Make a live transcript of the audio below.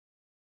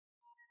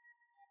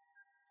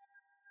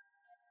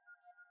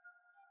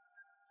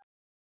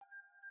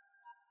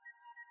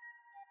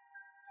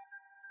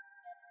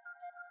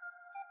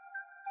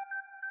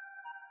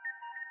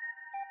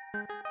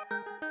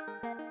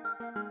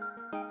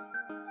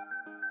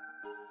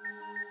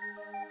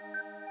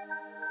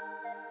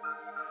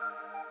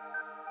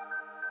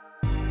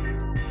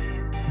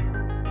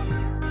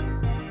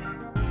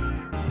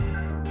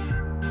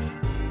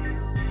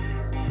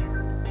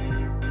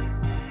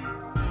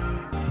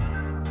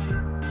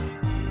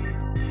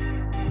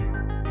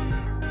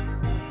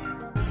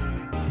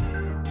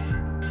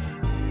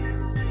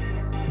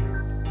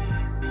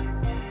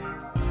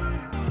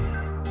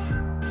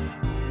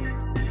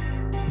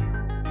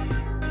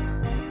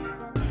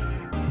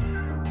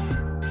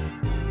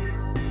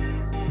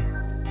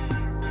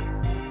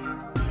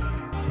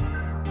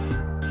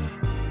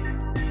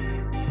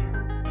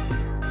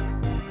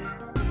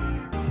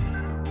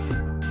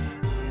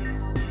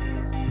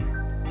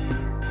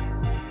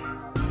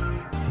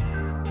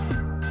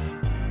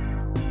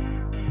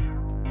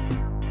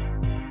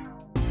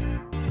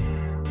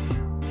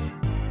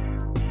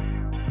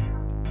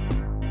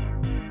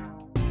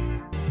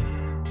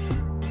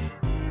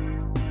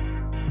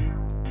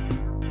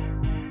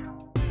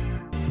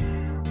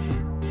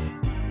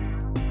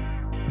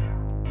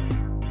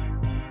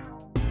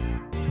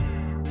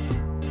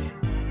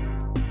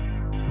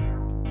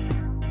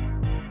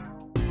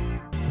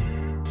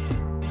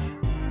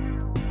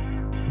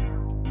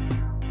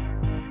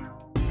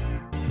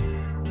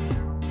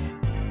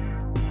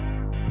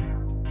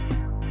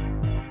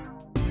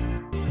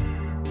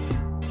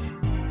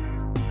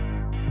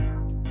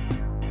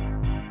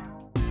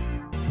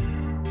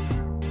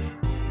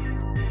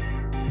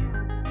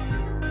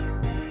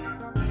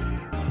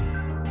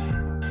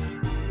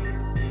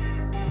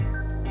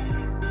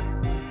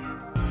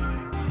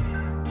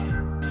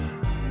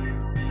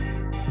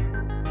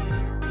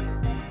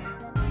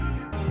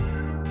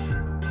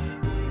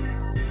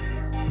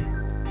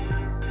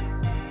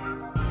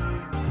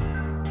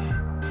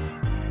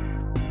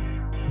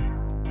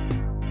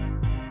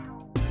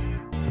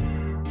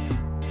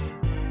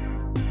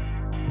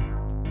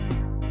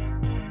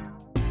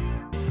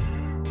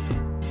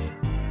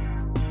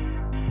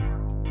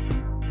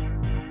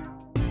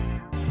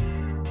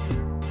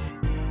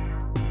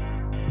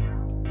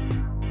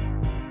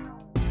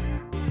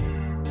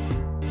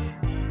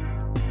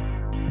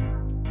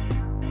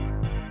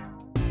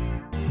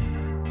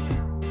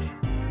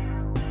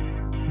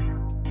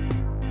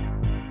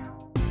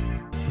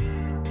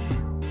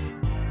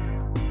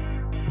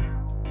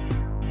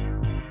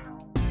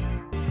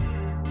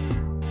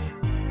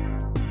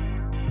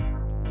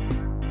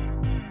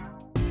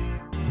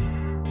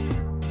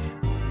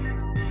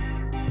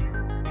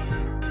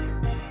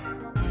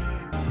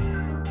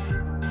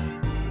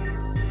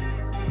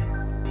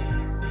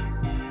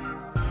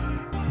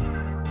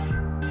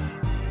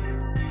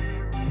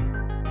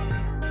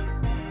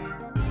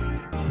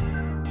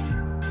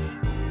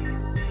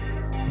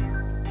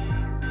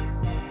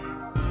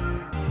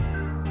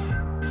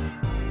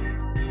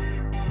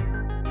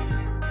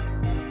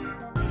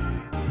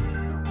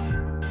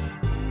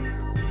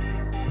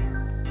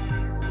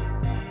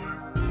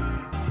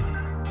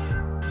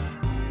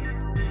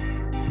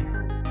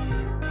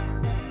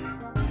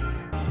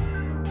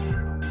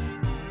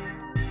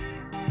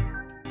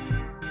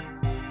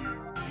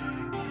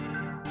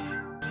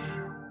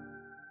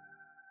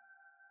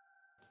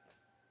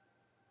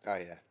Oh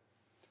yeah,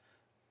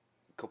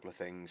 a couple of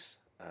things.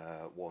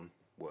 One,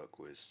 work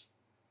was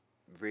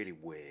really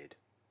weird.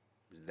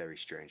 It was a very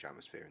strange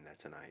atmosphere in there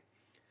tonight.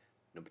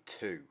 Number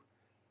two,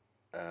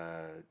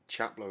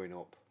 chat blowing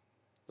up.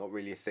 Not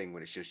really a thing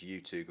when it's just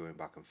you two going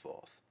back and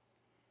forth.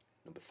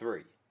 Number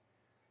three,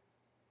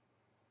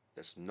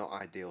 there's not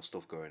ideal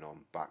stuff going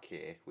on back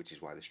here, which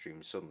is why the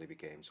stream suddenly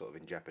became sort of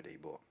in jeopardy.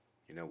 But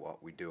you know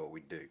what? We do what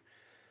we do.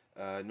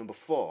 Number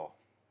four,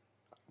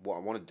 what I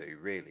want to do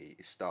really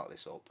is start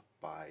this up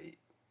by,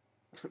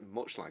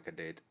 much like I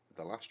did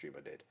the last stream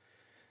I did,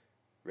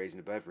 raising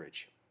a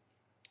beverage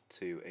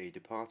to a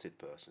departed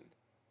person.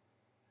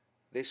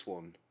 This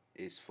one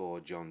is for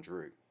John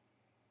Drew,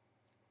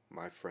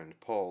 my friend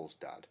Paul's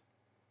dad,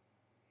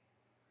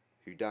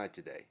 who died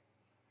today.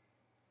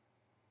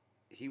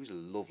 He was a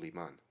lovely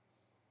man.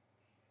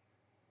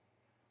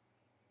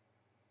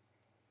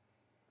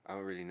 I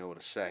don't really know what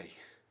to say.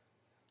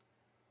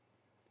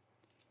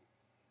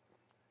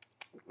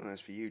 And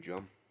as for you,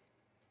 John,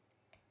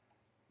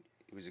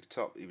 he was a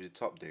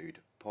top dude.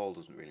 Paul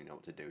doesn't really know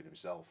what to do with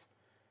himself.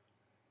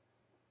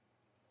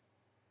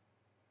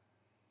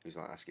 He was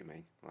like asking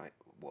me, like,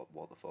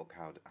 what the fuck?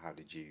 How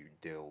did you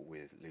deal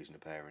with losing a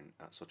parent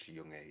at such a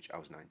young age? I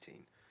was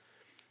 19,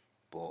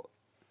 but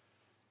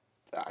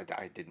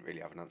I didn't really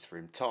have an answer for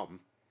him.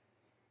 Tom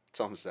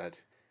said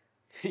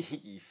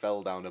he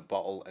fell down a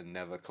bottle and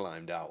never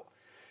climbed out.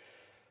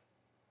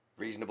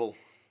 Reasonable.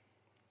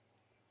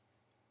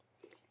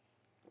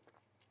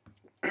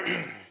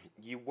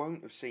 You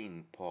won't have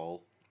seen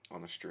Paul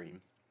on a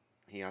stream.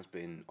 He has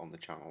been on the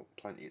channel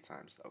plenty of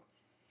times though.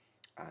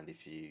 And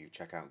if you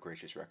check out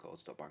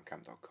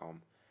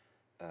graciousrecords.bandcamp.com,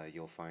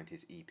 you'll find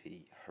his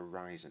EP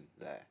Horizon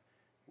there,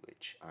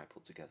 which I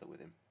put together with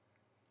him.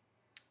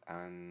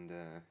 And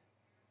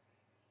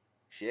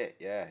shit,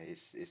 yeah,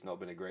 it's not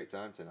been a great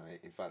time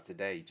tonight. In fact,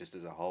 today, just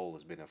as a whole,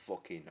 has been a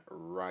fucking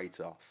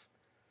write-off.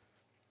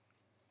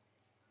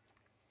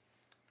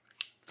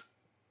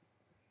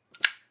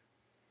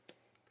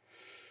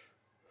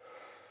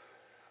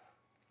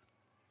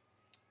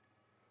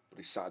 But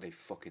it's Saturday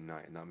fucking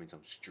night, and that means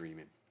I'm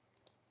streaming.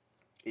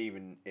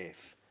 Even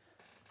if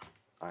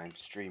I'm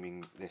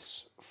streaming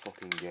this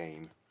fucking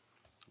game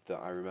that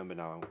I remember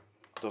now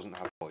doesn't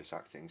have voice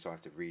acting, so I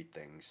have to read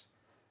things.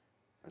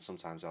 And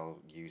sometimes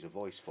I'll use a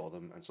voice for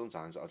them, and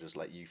sometimes I'll just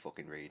let you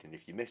fucking read, and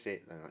if you miss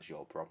it, then that's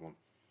your problem.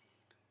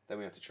 Then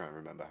we have to try and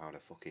remember how to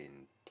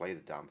fucking play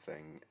the damn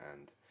thing,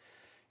 and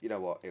you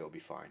know what, it'll be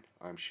fine.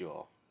 I'm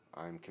sure.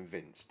 I'm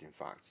convinced, in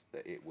fact,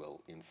 that it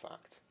will, in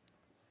fact,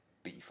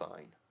 be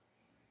fine.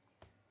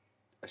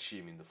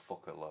 Assuming the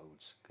fucker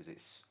loads, because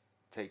it's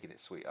taking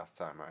its sweet ass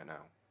time right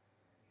now.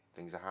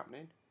 Things are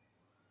happening.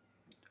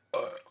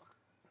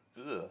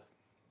 Ugh.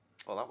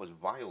 Well, that was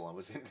vile. I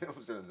was in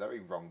a very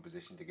wrong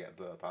position to get a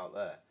burp out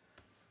there.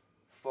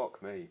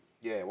 Fuck me.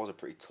 Yeah, it was a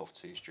pretty tough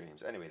 2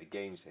 streams. Anyway, the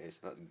game's here, so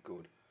that's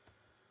good.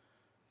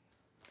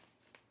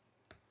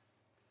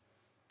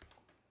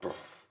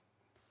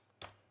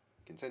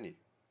 Continue.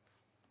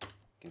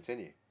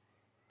 Continue.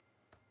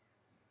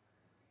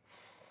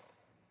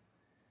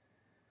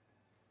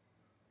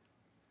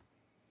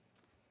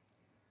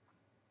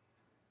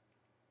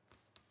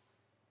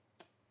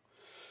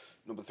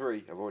 Number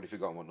 3, I've already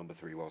forgotten what number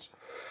 3 was.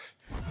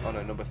 Oh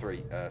no, number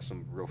 3,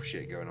 some rough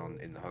shit going on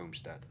in the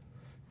homestead.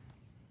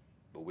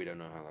 But we don't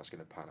know how that's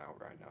going to pan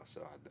out right now,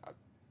 so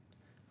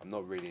I'm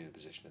not really in a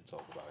position to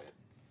talk about it.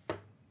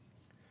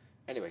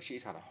 Anyway,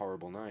 she's had a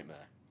horrible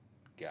nightmare.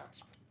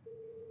 Gasp.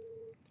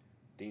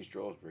 Dean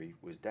Strawberry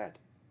was dead.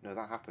 No,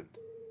 that happened.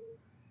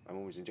 My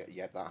mum was injected.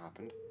 Yep, that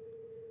happened.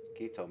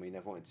 Keith told me he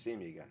never wanted to see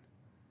me again.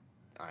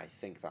 I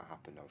think that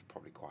happened. I was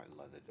probably quite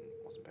leathered and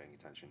wasn't paying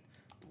attention.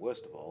 And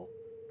worst of all,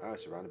 I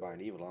was surrounded by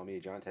an evil army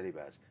of giant teddy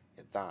bears.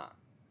 Yeah, that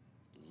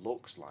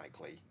looks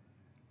likely,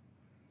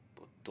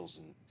 but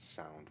doesn't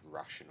sound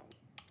rational.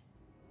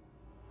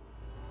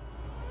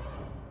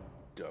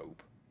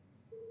 Dope.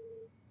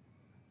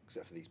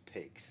 Except for these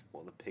pigs.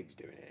 What are the pigs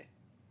doing here?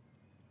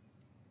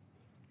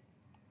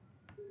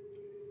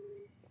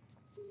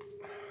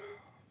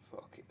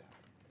 Fuck it.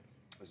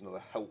 There's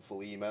another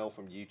helpful email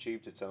from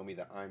YouTube to tell me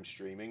that I'm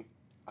streaming.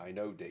 I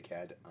know,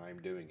 dickhead,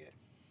 I'm doing it.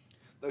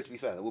 Though, to be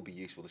fair, that would be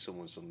useful if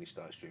someone suddenly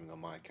started streaming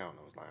on my account.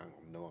 I was like,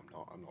 no, I'm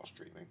not. I'm not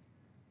streaming.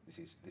 This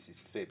is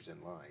fibs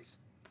and lies.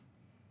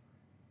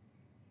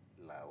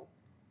 Lol.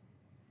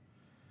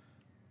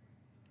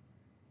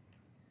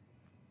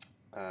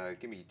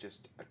 Give me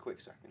just a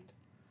quick second.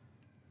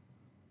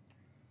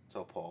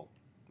 So Paul,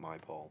 my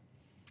Paul,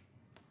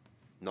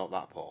 not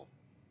that Paul.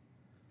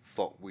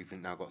 Fuck, we've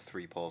now got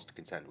 3 Pauls to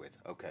contend with.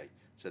 Okay,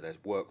 so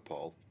there's work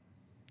Paul,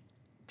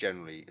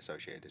 generally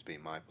associated as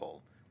being my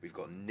Paul. We've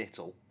got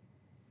Nittle.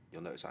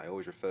 You'll notice I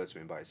always refer to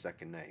him by his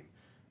second name.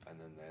 And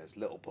then there's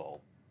Little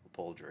Paul,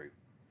 Paul Drew,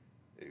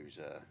 who's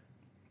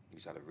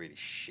had a really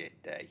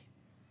shit day.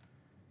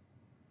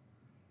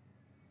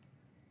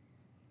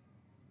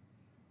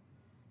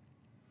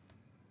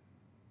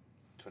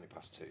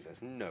 (2:20).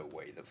 There's no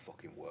way that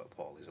fucking work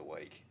Paul is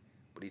awake.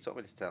 But he told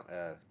me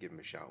to give him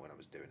a shout when I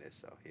was doing this,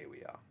 so here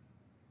we are.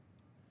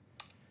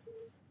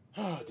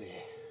 Oh dear.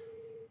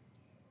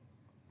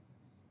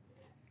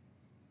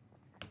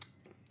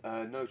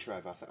 No,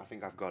 Trev, I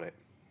think I've got it.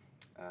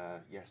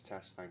 Yes,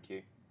 Tess, thank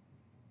you.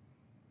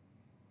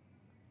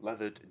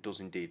 Leathered does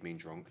indeed mean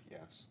drunk,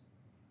 yes.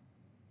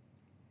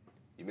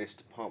 You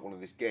missed part 1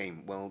 of this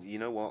game. Well, you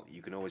know what?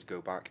 You can always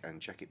go back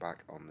and check it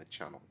back on the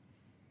channel.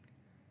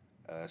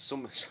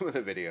 Some of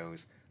the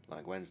videos,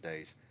 like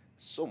Wednesday's,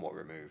 somewhat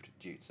removed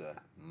due to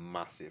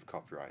massive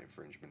copyright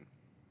infringement.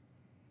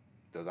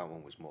 Though that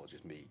one was more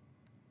just me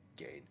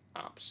getting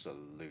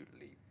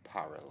absolutely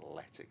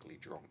paralytically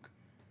drunk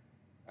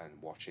and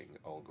watching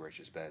All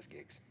Gracious Bears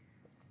gigs.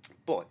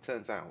 But it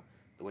turns out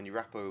that when you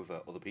rap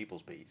over other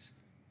people's beats,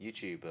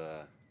 YouTube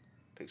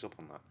picks up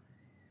on that.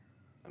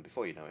 And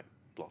before you know it,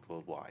 blocked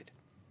worldwide.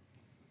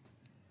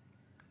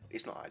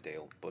 It's not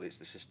ideal, but it's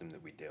the system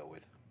that we deal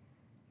with.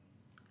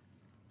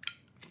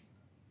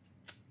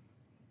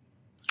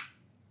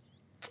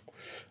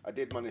 I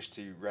did manage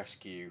to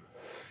rescue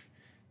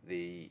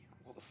the,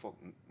 what the fuck,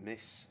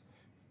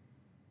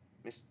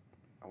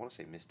 I want to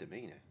say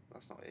misdemeanor.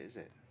 That's not it, is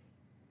it?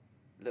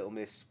 Little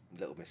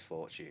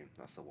Misfortune,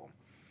 that's the one.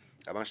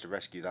 I managed to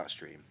rescue that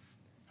stream.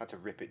 Had to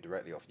rip it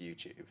directly off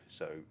YouTube,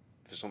 so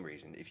for some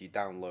reason, if you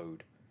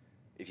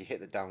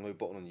hit the download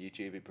button on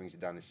YouTube, it brings it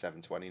down to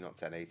 720, not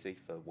 1080,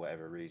 for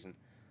whatever reason.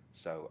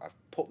 So I've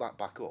put that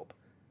back up,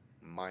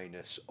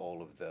 minus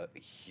all of the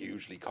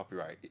hugely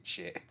copyrighted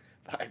shit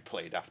that I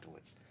played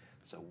afterwards.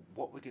 So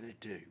what we're going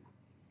to do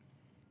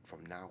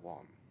from now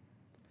on,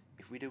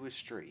 if we do a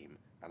stream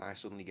and I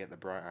suddenly get the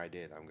bright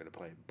idea that I'm going to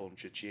play a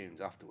bunch of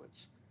tunes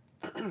afterwards,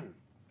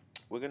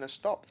 we're going to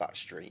stop that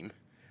stream.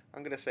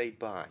 I'm going to say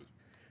bye.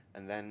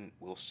 And then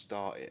we'll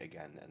start it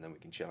again, and then we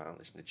can chill out and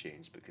listen to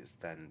tunes, because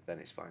then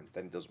it's fine.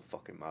 Then it doesn't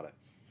fucking matter.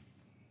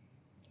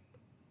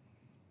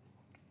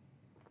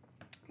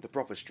 The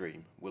proper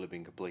stream will have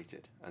been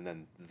completed, and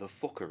then the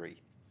fuckery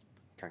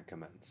can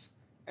commence.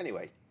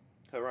 Anyway,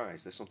 her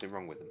eyes, there's something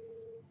wrong with them.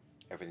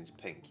 Everything's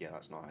pink, yeah,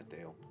 that's not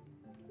ideal.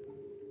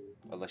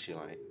 Unless you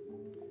like...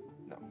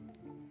 No.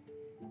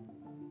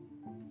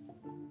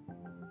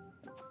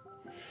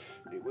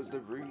 It was the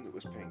room that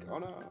was pink. Oh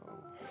no!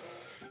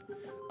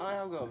 I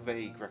have got a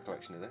vague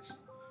recollection of this.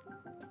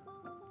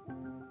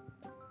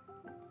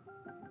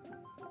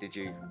 Did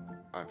you?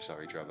 I'm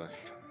sorry, Trevor.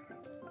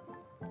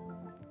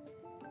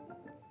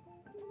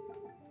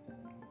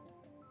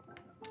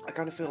 I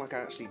kind of feel like I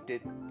actually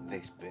did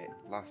this bit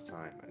last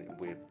time, and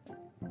we're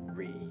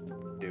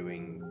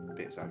redoing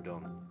bits I've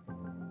done.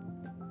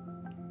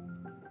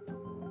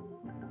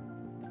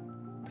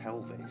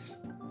 Pelvis.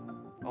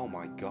 Oh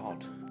my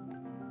god.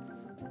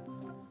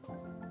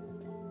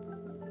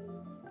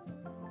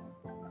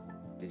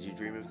 Did you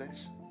dream of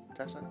this,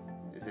 Tessa?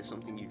 Is this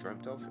something you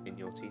dreamt of in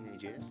your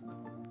teenage years?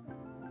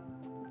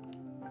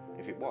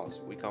 If it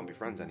was, we can't be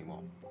friends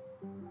anymore.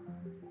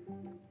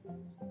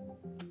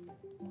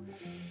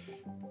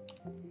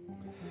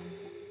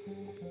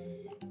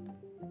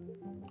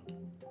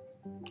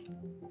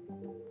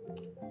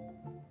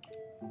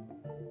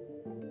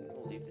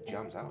 We'll leave the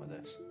jams out of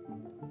this.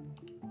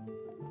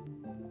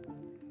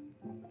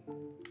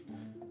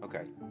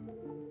 Okay.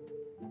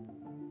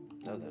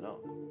 No, they're not.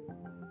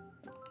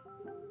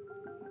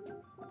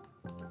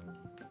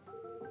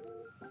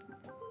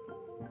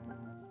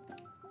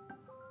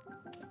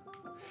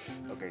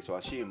 Okay, so I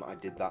assume I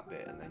did that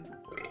bit and then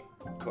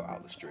cut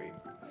out the stream.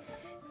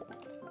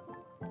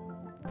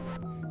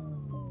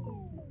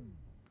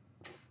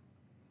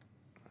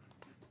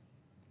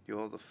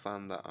 You're the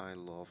fan that I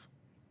love.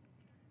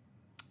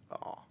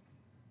 Aw.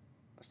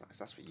 That's nice.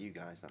 That's for you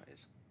guys, that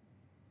is.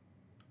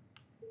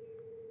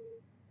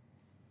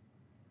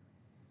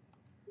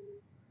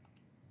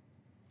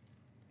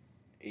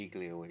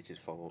 Eagerly awaited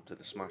follow-up to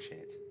the smash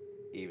hit.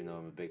 Even though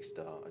I'm a big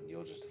star and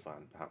you're just a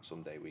fan, perhaps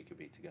someday we could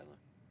be together.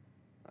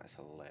 That's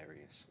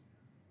hilarious.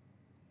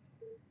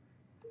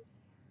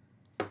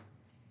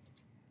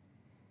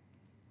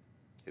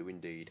 Who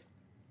indeed?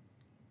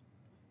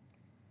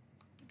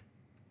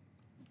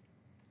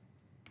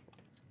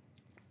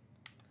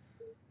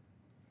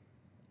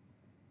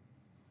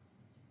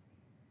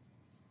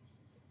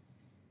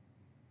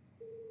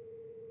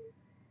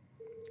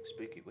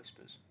 Spooky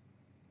whispers.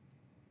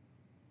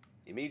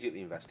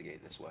 Immediately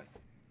investigate this way.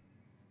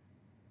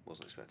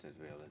 Wasn't expecting to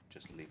be able to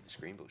just leave the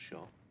screen, but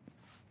sure.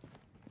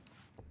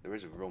 There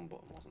is a run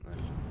button, wasn't there?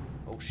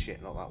 Oh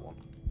shit, not that one.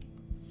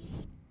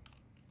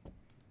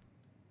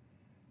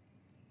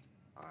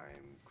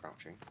 I'm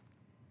crouching.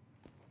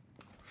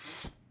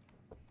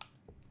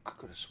 I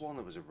could have sworn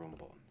there was a run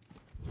button.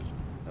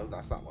 No,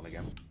 that's that one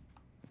again.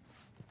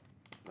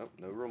 Nope,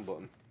 no run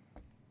button.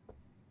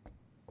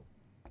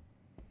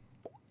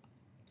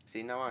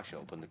 See, now I show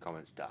up and the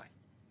comments die.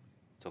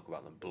 Talk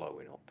about them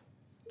blowing up.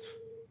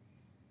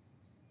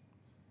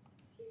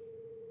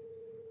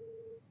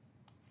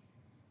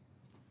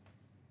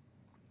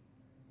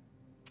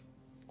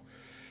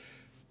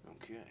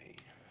 Okay.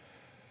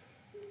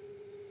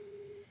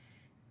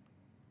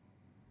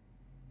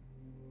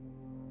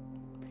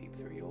 Peep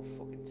through your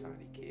fucking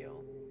tiny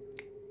keyhole.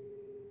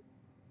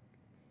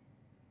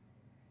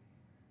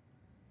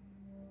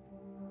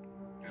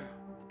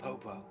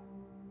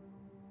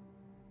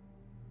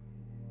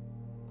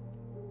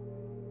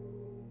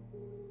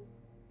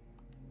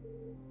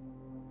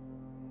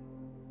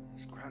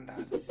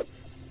 Grandad.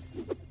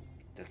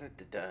 Da da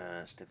da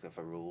da. Stickler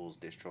for rules,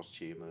 distrust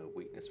humour,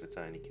 weakness for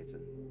tiny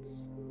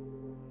kittens.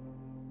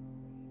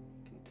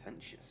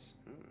 Contentious.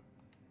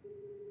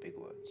 Big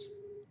words.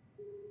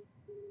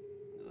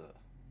 Ugh.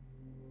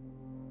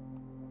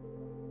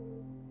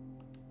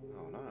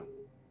 Oh no.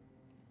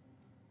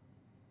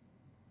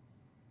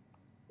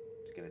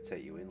 He's gonna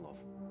take you in, love.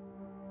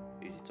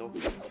 Who's he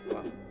talking to?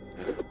 Wow.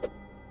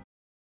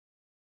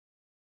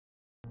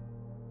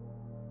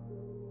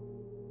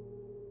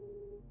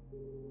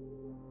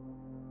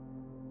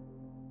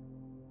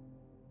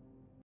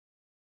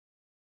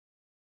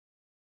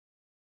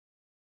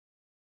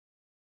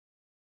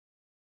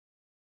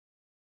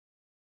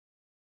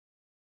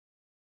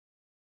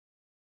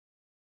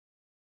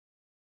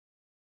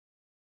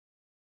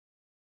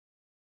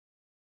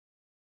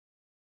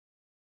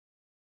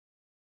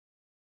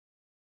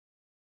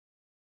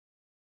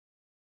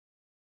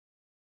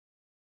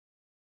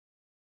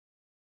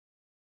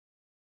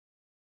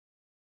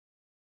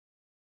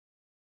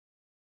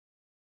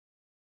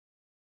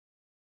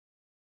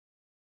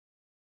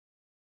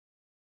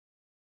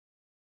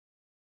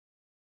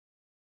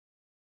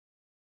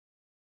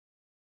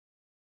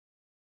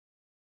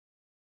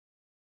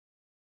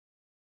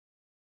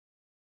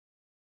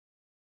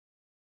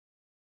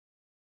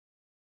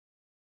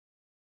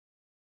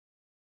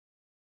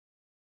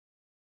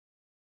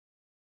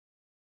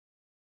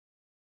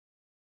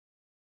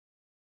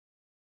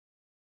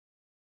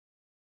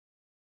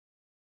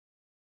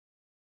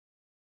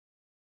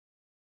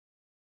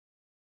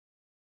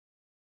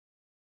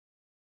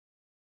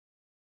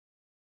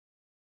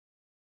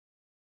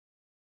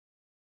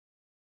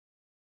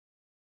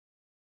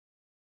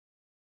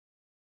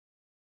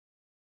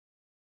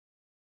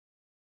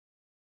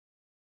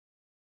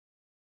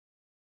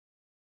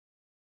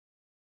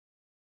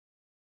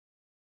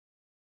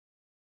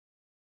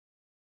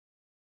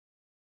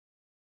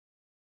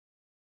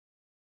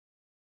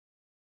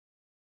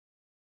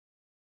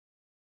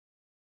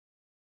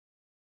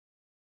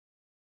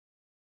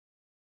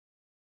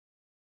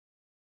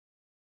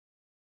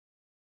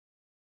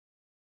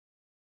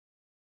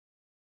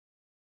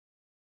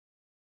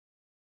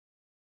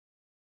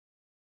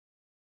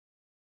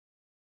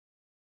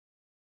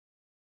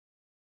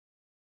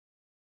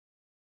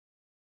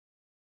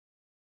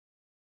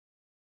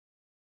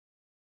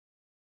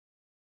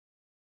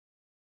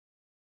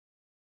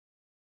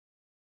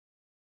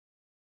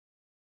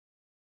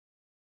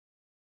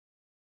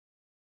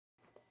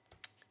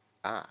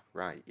 Ah,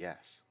 right,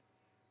 yes.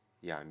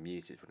 Yeah, I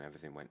muted when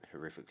everything went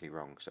horrifically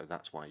wrong, so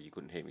that's why you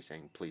couldn't hear me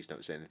saying, please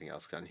don't say anything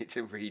else, because I need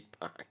to read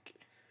back.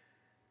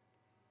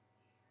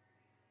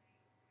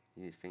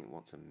 You need to think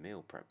what's a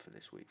meal prep for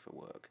this week for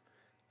work.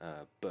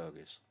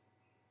 Burgers.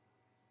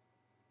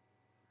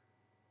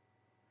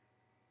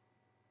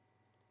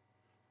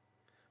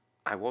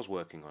 I was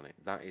working on it.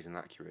 That is an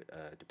accurate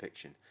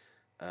depiction.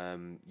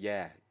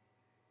 Yeah,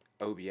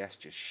 OBS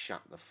just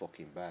shat the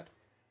fucking bed.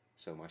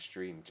 So my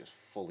stream just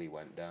fully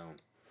went down.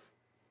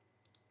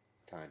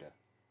 Kinda.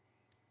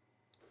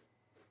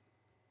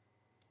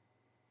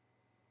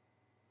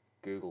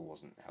 Google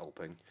wasn't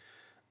helping.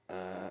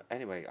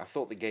 Anyway, I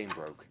thought the game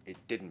broke. It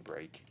didn't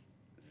break.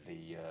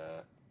 The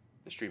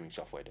streaming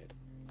software did.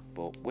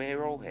 But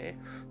we're all here.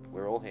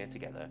 We're all here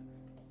together.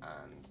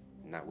 And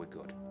now we're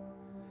good.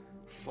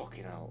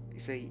 Fucking hell. You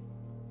see,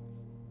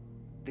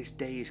 this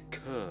day is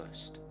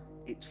cursed.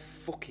 It's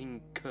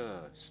fucking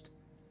cursed.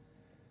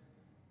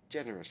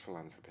 Generous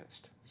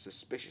philanthropist.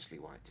 Suspiciously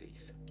white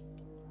teeth.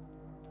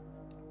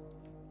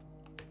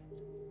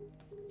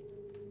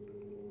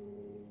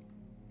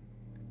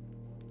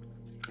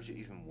 Is it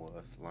even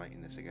worth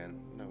lighting this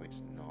again? No,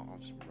 it's not. I'll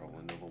just roll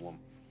another one.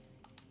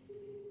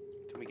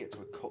 Can we get to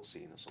a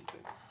cutscene or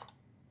something?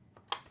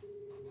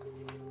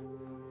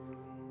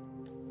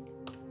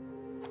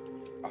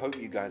 I hope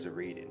you guys are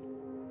reading,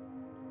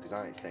 because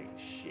I ain't saying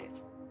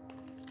shit.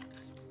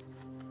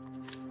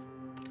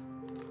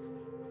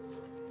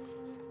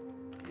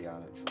 Yeah, I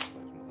don't trust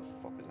those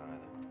motherfuckers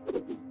either.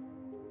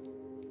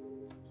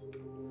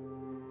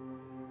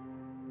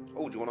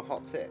 Oh, do you want a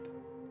hot tip?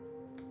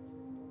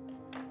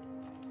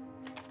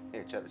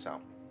 Here, check this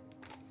out.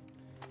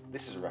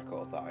 This is a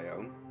record that I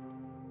own.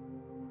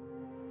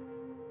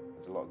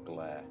 There's a lot of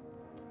glare.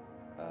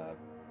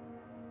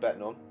 Bet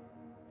none.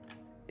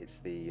 It's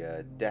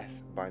the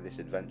Death by This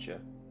Adventure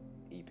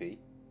EP.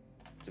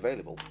 It's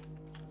available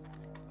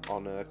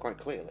on, quite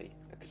clearly,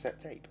 a cassette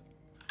tape,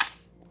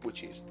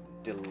 which is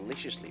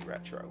deliciously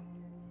retro.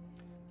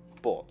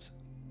 But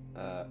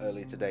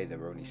earlier today there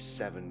were only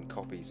 7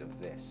 copies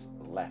of this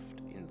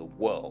left in the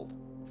world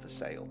for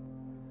sale.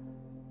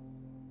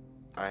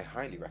 I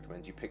highly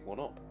recommend you pick one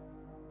up.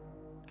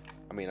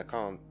 I mean, I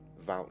can't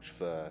vouch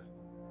for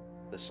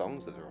the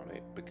songs that are on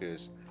it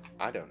because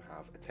I don't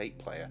have a tape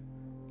player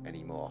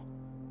anymore,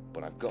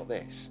 but I've got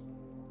this.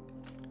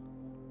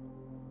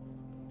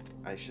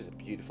 And it's just a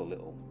beautiful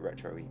little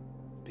retro-y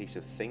piece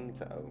of thing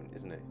to own,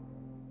 isn't it?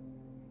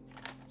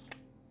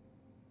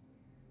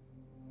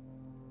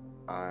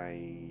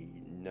 I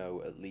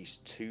know at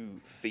least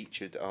 2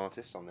 featured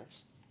artists on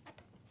this.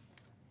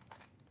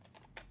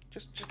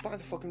 Just buy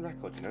the fucking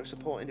record, you know,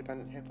 support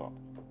independent hip hop.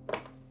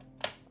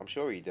 I'm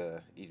sure he'd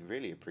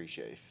really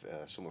appreciate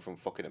if someone from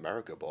fucking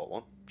America bought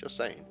one. Just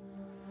saying.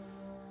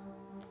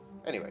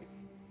 Anyway,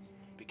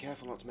 be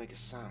careful not to make a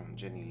sound.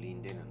 Jenny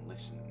leaned in and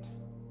listened.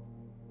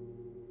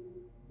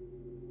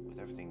 With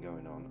everything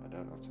going on, I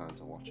don't have time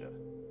to watch her.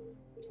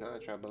 It's not a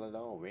trouble at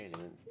all, really,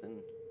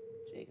 Winston.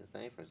 She can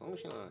stay for as long as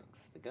she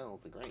likes. The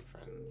girls are great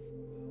friends.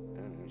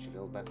 I don't know, she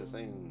feels better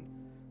soon.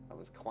 That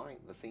was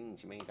quite the scene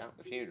she made out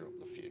the funeral.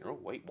 The funeral?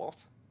 Wait,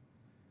 what?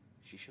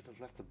 She should have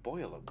left the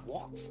boiler.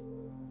 What?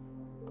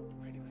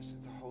 Really,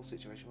 the whole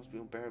situation must be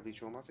unbearably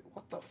traumatic.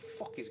 What the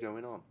fuck is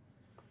going on?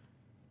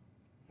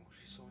 What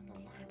she saw in the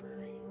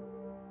library.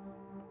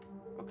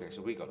 Okay,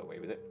 so we got away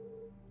with it.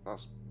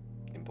 That's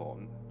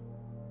important.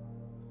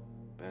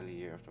 Barely a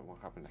year after what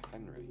happened to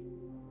Henry.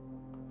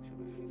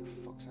 Who the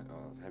fuck's that?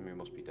 Oh, Henry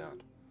must be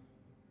Dad.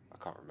 I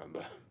can't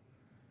remember.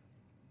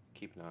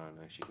 Keep an eye on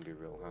her. She can be a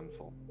real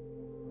handful.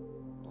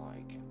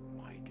 Like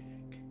my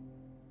dick.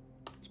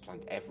 He's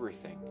planned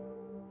everything.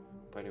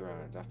 Pony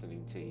rides,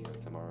 afternoon tea,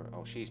 and tomorrow.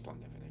 Oh, she's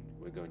planned everything.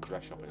 We're going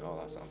dress shopping. Oh,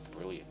 that sounds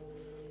brilliant.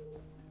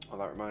 Oh,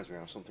 that reminds me, I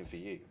have something for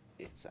you.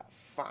 It's a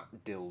fat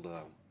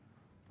dildo.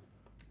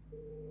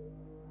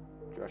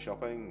 Dress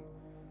shopping.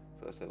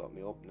 First they locked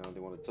me up, now they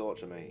want to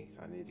torture me.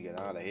 I need to get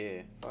out of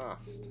here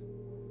fast.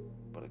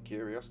 But her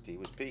curiosity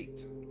was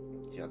piqued.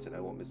 She had to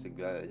know what Mr.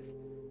 Glad had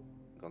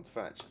gone to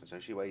fetch, and so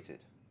she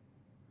waited.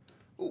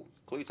 Ooh,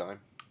 clue time.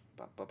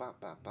 That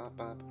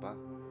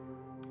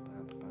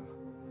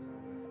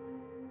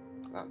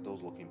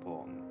does look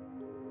important.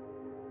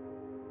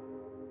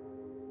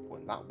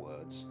 When that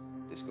words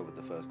discovered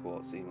the first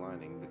quartz seam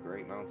lining the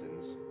Great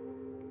Mountains.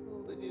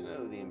 Well, did you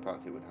know the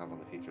impact it would have on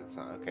the future of the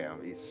town? Okay,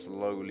 it's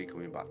slowly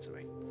coming back to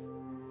me.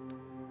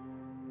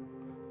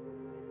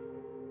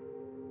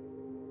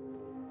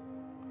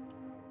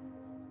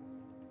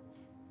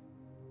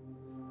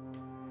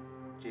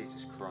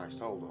 Jesus Christ,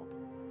 hold up.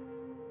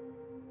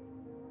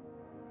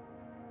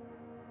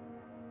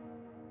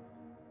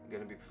 I'm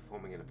going to be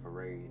performing in a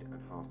parade and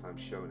halftime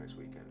show next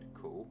weekend.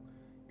 Cool.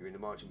 You're in the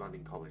marching band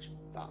in college.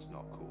 That's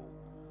not cool.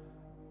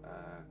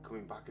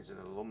 Coming back as an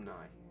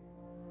alumni.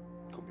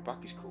 Coming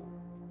back is cool.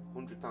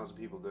 100,000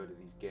 people go to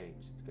these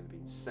games. It's going to be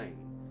insane.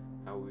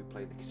 How will we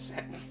play the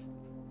cassettes?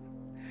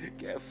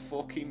 Get a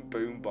fucking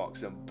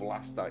boombox and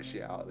blast that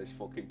shit out of this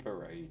fucking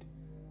parade.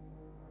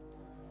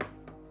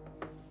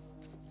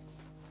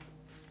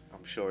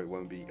 I'm sure it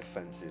won't be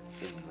offensive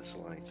in the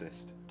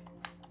slightest.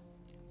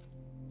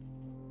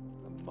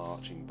 The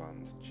marching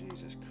band,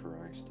 Jesus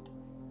Christ.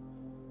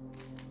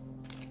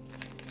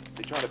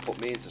 They tried to put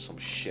me into some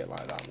shit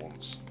like that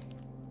once.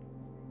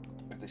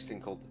 This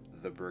thing called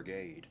The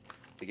Brigade.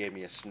 They gave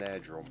me a snare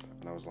drum,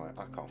 and I was like,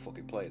 I can't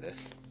fucking play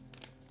this.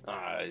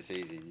 Ah, it's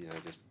easy, you know,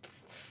 just...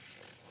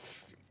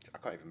 I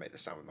can't even make the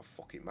sound with my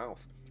fucking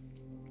mouth.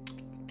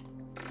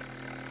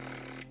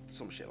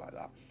 Some shit like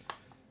that.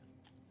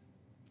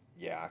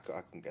 Yeah, I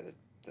couldn't get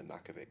the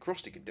knack of it.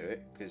 Krusty could do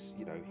it, because,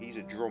 you know, he's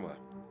a drummer,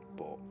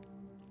 but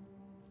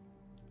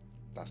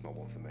that's not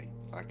one for me.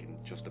 I can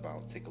just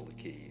about tickle the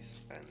keys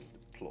and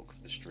pluck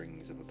the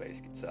strings of a bass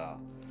guitar.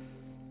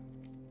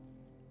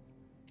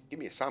 Give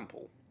me a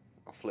sample,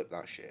 I'll flip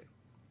that shit.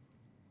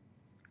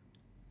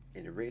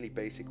 In a really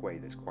basic way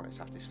that's quite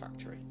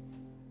satisfactory.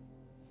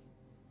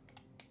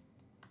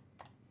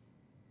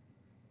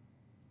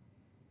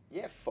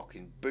 Yeah,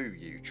 fucking boo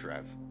you,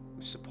 Trev.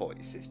 Support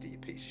your sister, you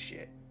piece of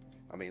shit.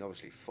 I mean,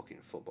 obviously,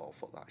 fucking football,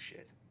 fuck that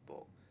shit.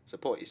 But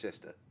support your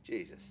sister.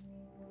 Jesus.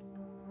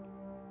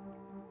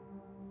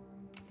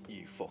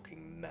 You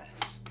fucking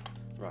mess.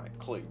 Right,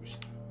 clues.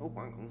 Oh,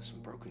 hang on, there's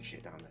some broken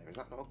shit down there. Is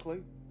that not a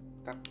clue?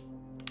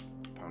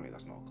 Apparently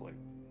that's not a clue.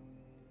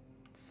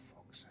 For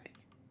fuck's sake.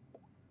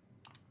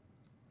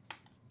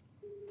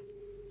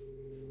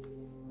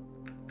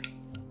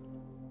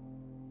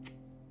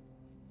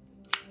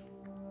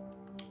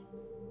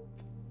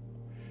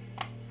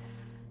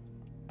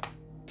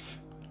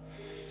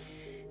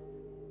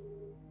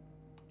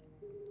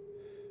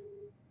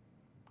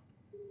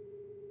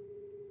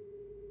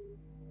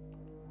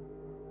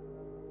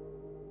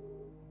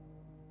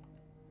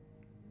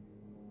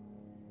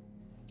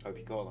 Hope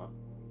you caught that.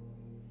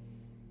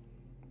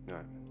 No.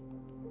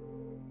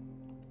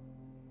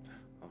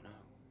 Oh no.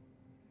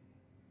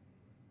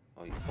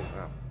 Oh, you fucked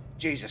up.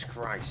 Jesus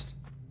Christ.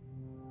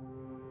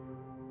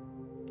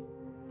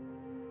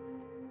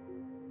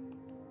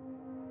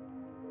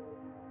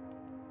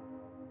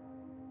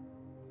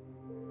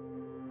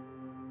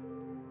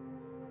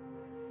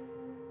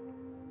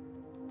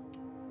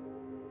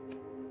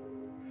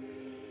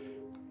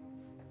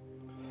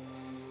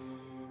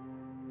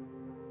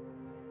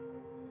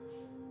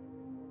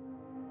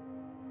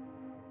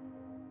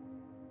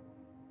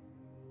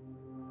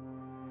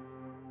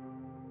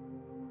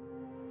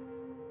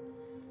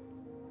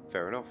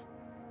 Fair enough.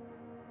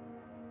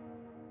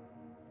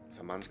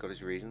 If a man's got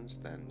his reasons,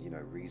 then, you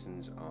know,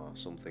 reasons are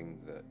something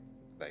that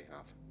they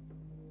have.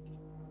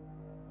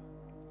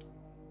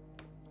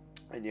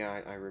 And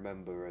yeah, I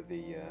remember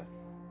the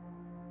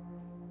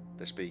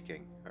the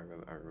speaking. I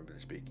remember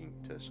the speaking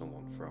to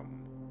someone from.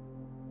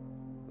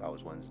 That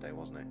was Wednesday,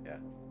 wasn't it? Yeah.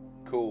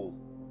 Cool.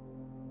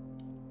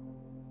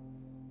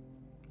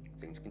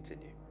 Things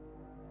continue.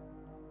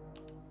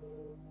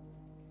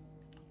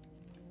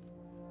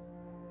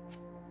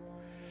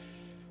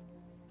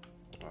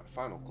 Right,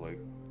 final clue.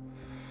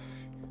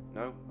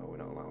 No? Oh, we're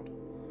not allowed.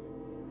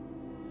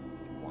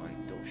 Why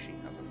does she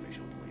have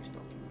official police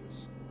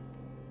documents?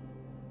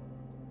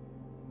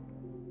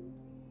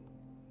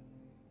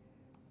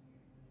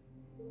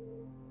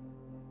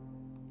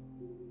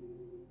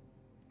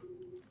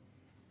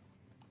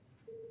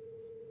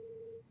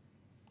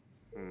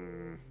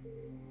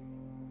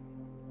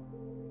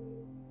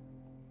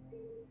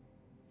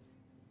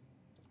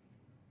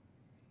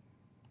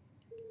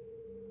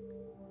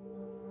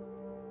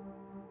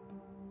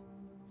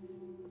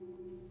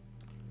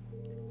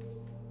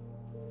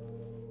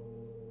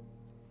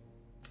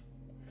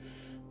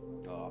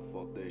 Oh,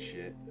 fuck this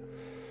shit.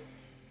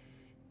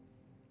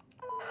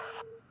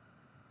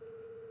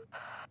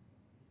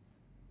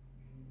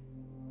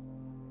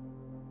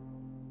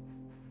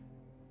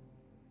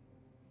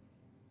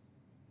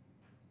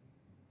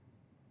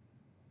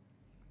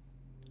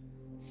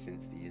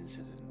 Since the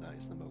incident, that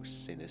is the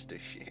most sinister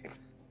shit.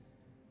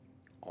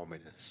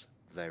 Ominous.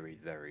 Very,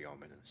 very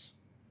ominous.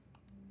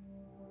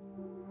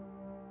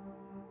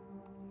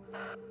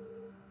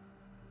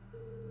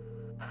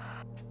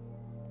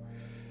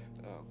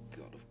 Oh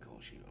god, of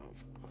course you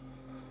have.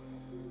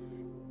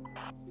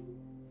 Are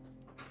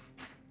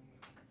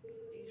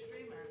you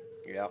streaming?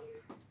 Yeah.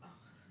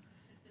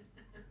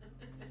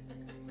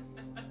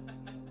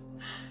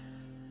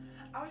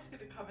 I was going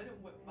to come in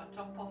and whip my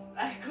top off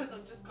there because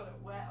I've just got it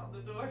wet on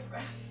the door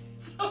frame.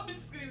 So I'm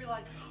just going to be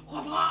like,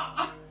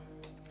 whoppa!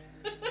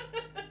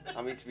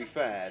 I mean, to be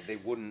fair, they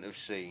wouldn't have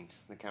seen.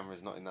 The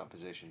camera's not in that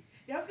position.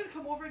 Yeah, I was going to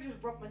come over and just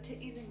rub my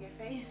titties in your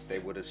face. They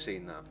would have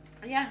seen that.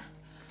 Yeah.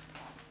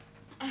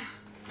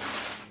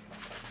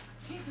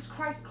 Jesus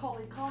Christ,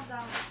 Colin, calm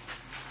down.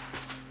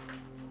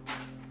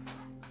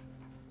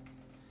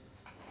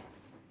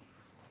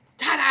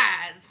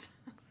 Ta-das!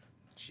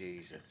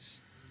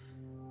 Jesus.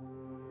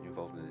 You're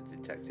involved in a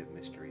detective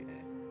mystery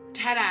here.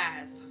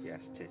 Ta-das!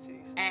 Yes,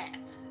 titties. Ass,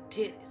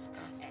 titties,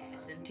 Ass,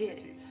 ass and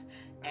titties.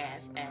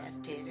 Ass,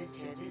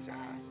 titties, titties,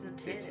 ass and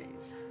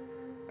titties.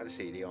 I had a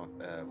CD on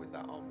with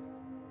that on.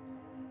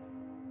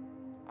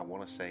 I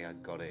want to say I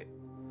got it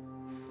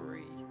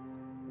free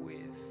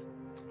with.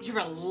 You're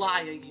a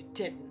liar, you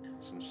didn't.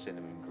 Some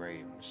cinnamon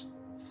grahams.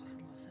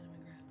 Fucking love cinnamon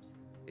grahams.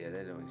 Yeah,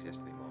 they don't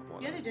exist anymore.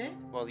 What, Yeah, they do.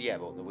 Well, yeah,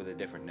 but with a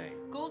different name.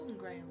 Golden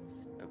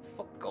grahams. No,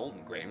 fuck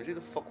golden grahams. Who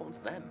the fuck wants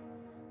them?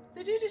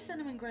 They do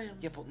cinnamon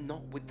grahams. Yeah, but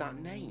not with that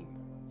name.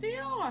 They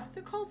are.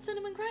 They're called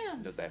cinnamon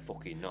grahams. No, they're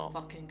fucking not.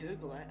 Fucking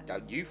Google it.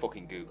 You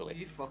fucking Google it.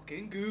 You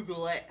fucking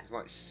Google it. It's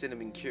like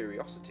cinnamon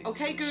curiosities.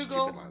 Okay, Google.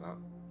 Google. Stupid like that.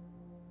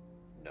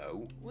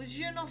 No. Would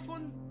you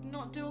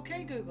not do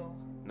okay, Google?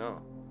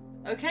 No.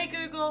 Okay,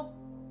 Google.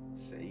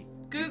 See?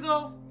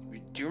 Google.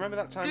 Do you remember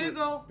that time?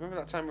 Google. Remember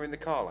that time we were in the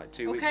car like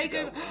 2 weeks Okay,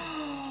 ago? Google.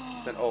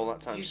 Spent all that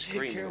time You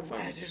screaming took your at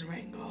phones. wedding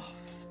ring off.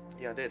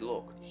 Yeah, I did.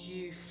 Look.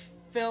 You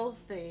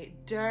filthy,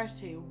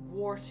 dirty,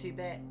 warty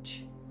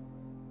bitch.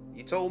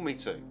 You told me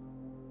to.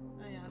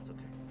 Oh yeah, that's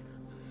okay.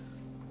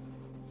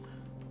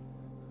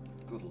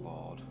 Good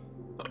lord.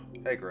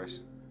 Hey,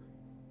 Grace.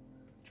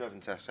 Trev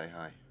and Tess say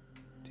hi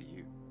to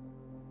you.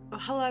 Oh,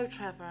 hello,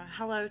 Trevor.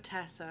 Hello,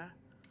 Tessa.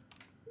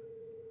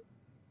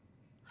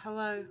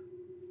 Hello.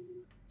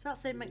 Does that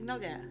say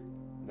McNugget?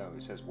 No,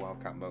 it says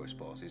Wildcat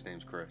Motorsports. His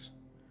name's Chris.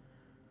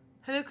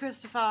 Hello,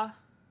 Christopher.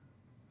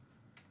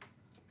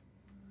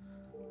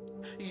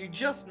 You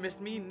just missed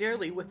me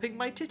nearly whipping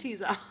my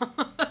titties out.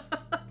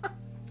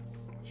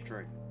 That's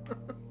true.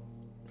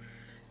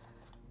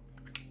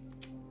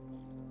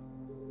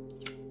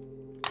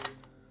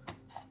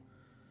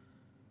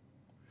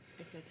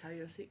 If I tell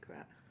you a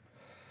secret,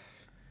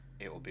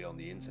 It will be on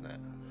the internet.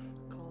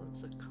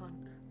 Colin's a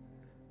cunt.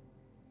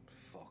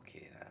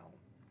 Fucking hell.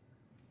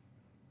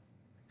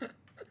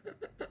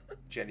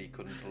 Jenny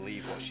couldn't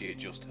believe what she had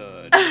just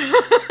heard.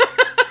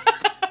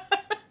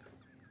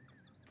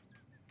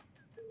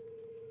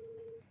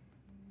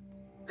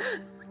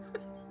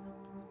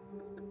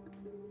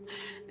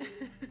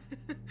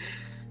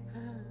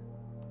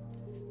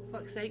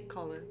 Fuck's sake,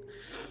 Colin.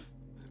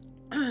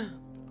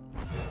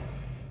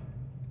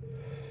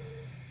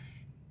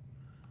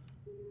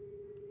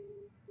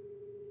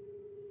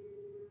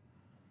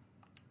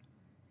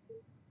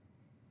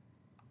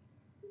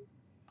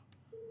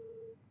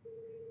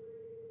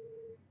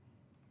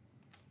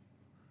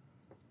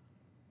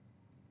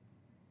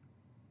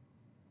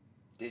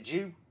 Did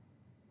you?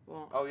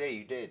 What? Oh yeah,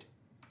 you did.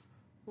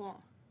 What?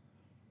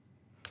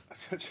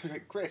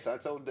 Chris, I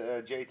told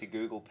Jay to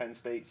Google Penn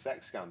State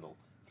sex scandal.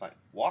 It's like,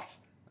 what?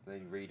 And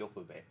then you read up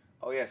a bit.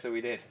 Oh yeah, so we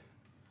did.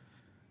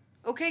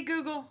 Okay,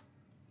 Google.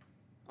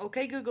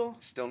 Okay, Google.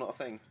 Still not a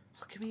thing.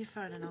 Oh, give me your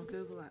phone and I'll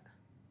Google it.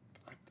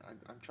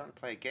 I'm trying to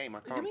play a game.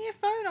 I can't. Give me your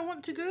phone. I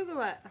want to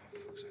Google it. For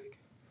fuck's sake.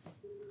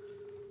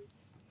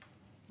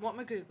 What am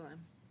I Googling?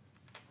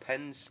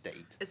 Penn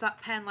State. Is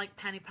that pen like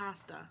penny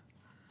pasta?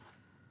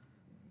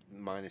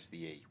 Minus the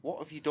E. What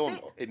have you done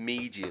Sit.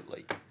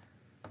 immediately?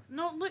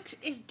 No, look,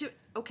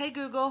 okay,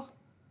 Google.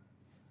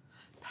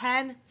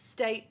 Penn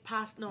State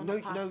pasta. No,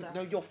 not pasta.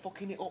 No, you're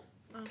fucking it up.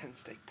 Oh. Penn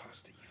State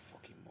pasta, you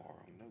fucking moron.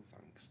 No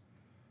thanks.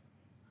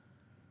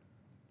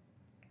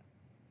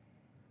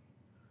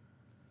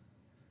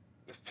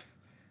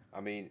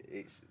 I mean,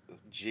 it's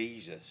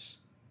Jesus.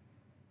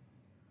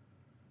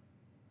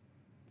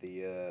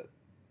 The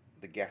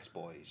guest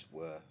boys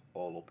were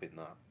all up in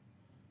that.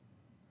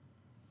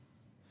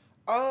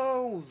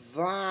 Oh,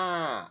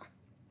 that.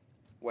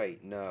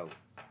 Wait, no.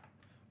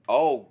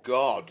 Oh,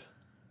 God.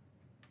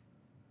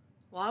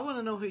 Well, I want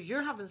to know who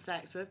you're having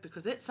sex with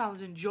because it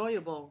sounds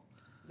enjoyable.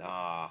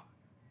 Nah.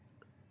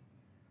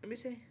 Let me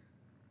see.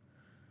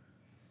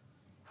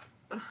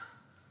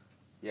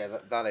 Yeah,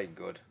 that ain't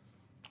good.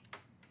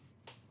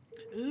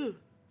 Ooh.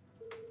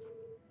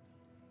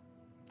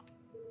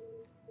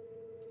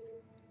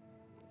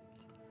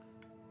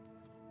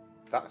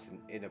 That's an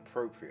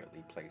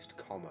inappropriately placed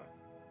comma.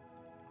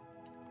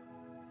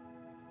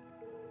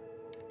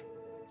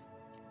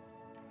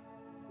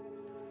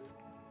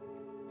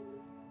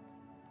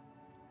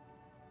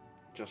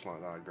 Just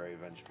like that, a great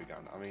adventure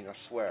began. I mean, I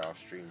swear I've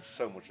streamed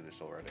so much of this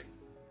already.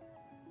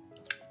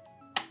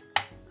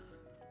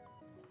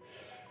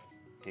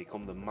 Here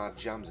come the mad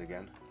jams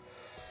again.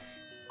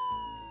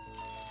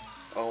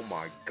 Oh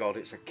my god,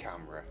 it's a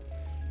camera.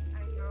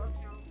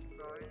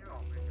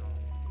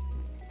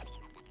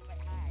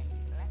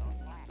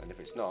 And if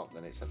it's not,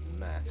 then it's a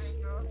mess.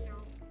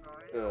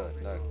 Ugh,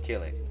 no,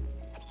 kill it.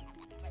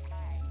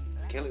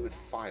 Kill it with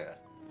fire.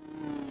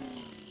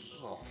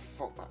 Oh,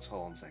 fuck, that's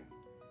haunting.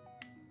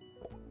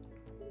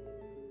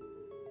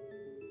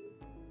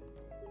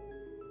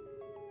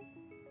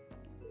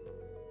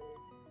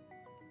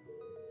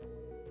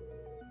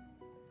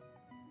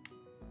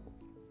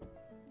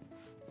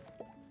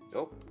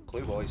 Oh,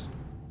 clue boys.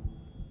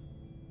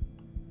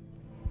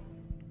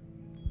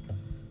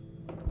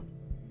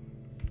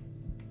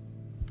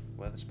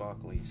 Where are the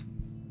sparklies?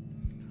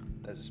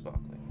 There's a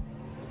sparkly.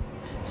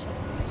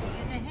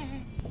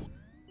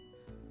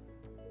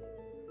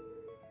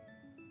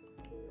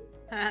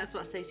 That's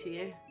what I say to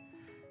you.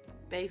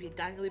 Baby,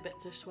 dangly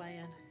bits are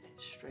swaying.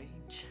 It's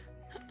strange.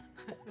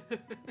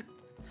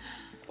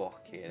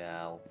 Fucking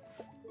hell.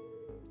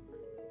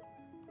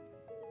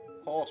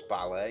 Horse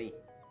ballet.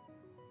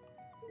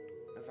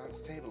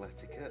 Advanced table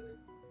etiquette.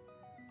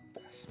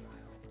 Best smile.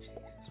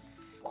 Jesus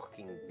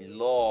fucking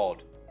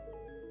Lord.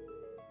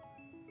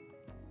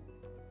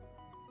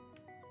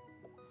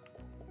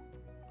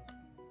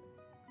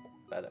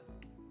 Better.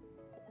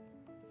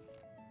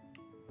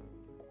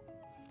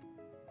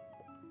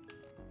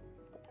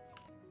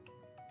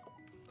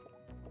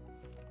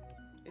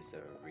 Is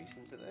there a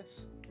reason to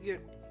this? You're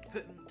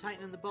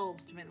tightening the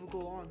bulbs to make them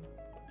go on.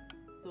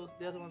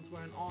 The other ones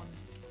weren't on.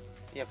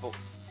 Yeah, but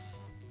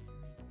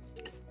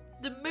It's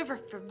the mirror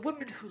for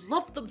women who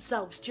love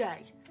themselves,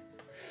 Jay.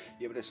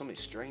 yeah, but there's something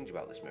strange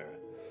about this mirror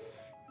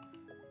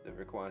that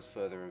requires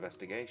further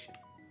investigation.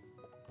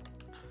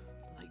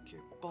 Like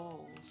your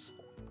balls.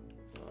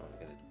 Oh, I'm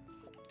gonna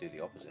do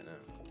the opposite now.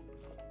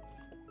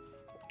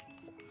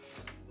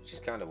 Which is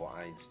kind of what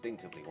I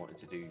instinctively wanted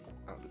to do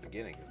at the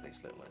beginning of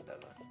this little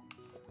endeavour.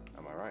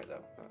 Am I right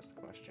though? That's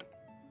the question.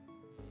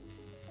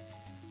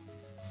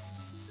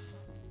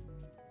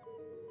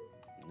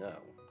 No.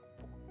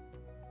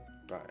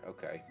 Right,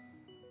 okay.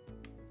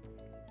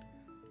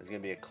 There's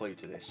going to be a clue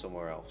to this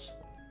somewhere else.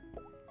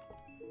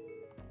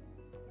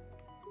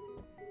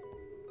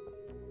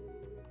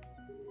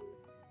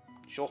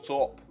 Shut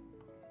up!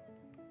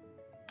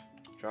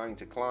 Trying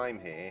to climb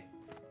here.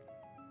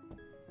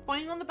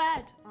 Boing on the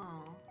bed.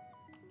 Aww.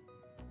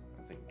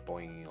 I think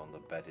boinging on the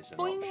bed is an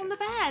Boing option. on the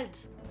bed.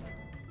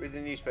 Read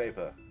the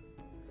newspaper.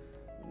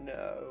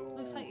 No.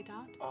 Looks like your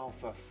dad. Oh,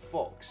 for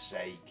fuck's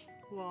sake.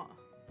 What?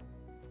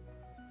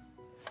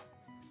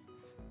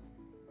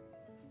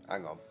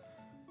 Hang on.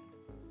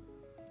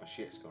 My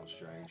shit's gone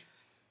strange.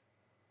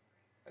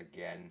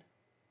 Again.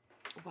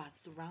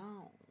 What's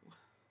wrong?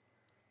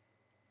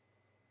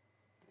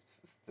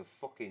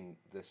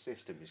 The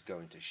system is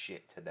going to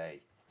shit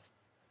today.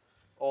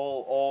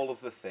 All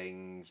of the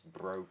things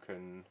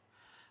broken.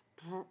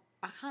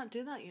 I can't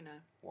do that, you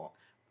know. What?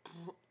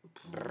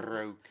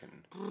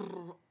 Broken.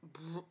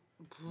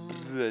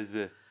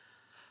 Broken.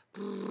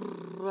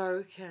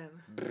 Broken.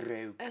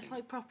 It's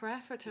like proper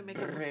effort to make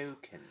it.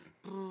 Broken.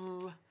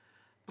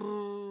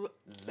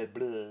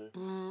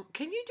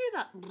 Can you do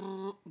that?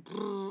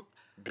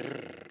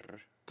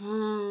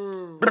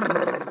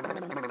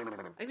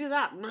 I do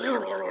that.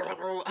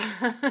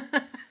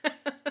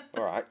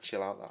 Alright,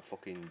 chill out, that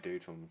fucking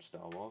dude from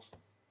Star Wars.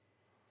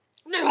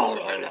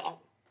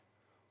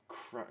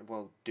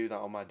 Well, do that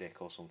on my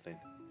dick or something.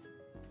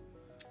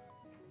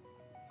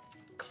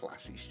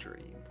 Classy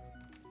stream.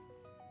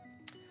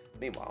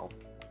 Meanwhile,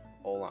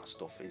 all that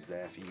stuff is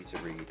there for you to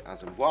read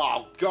as and...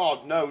 Wow,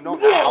 God, no,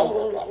 not now!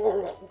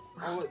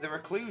 Oh, look, there are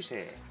clues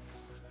here.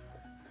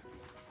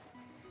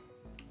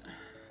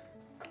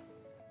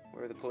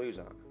 Where are the clues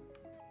at?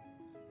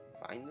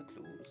 Find the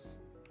clues.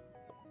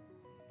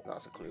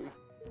 That's a clue.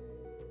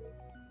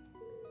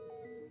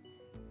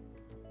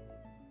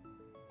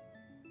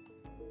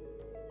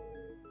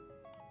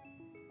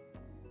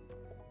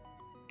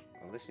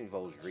 Well, this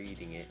involves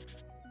reading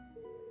it.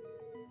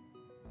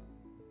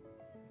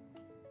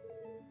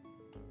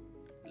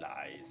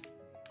 Lies.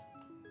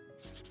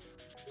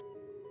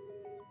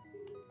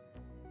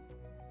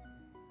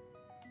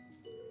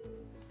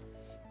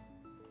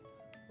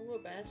 I'll go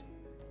to bed.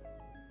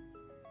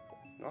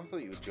 No, I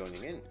thought you were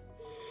joining in.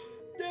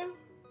 No.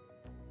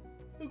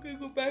 I'm gonna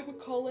go bed with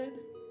Colin.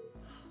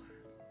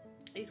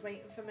 He's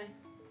waiting for me.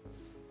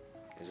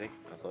 Is he?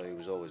 I thought he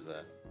was always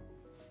there.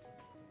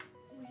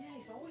 Oh yeah,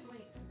 he's always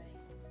waiting for me.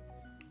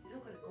 He's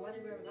not gonna go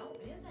anywhere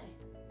without me, is he?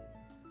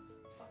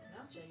 Fucking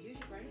hell, Jay, use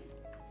your brain.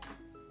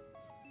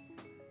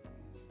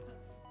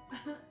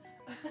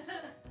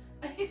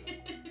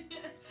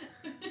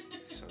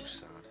 So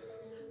sad.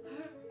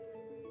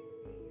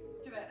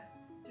 Do it.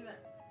 Do it.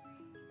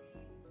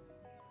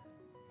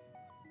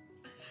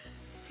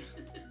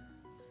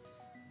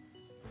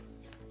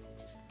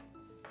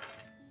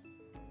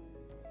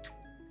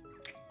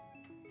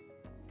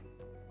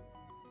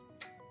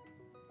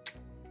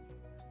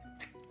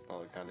 It's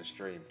not the kind of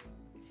stream.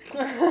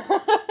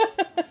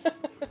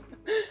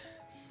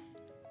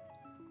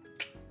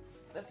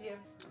 Love you.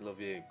 Love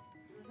you.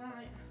 Good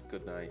night.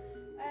 Good night.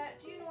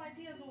 Do you know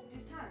Idea's opened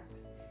his tank?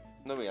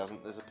 No, he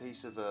hasn't. There's a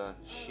piece of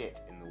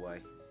shit in the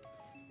way.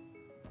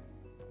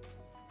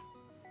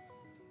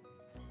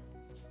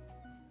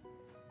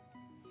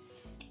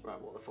 Right,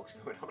 what the fuck's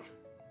going on?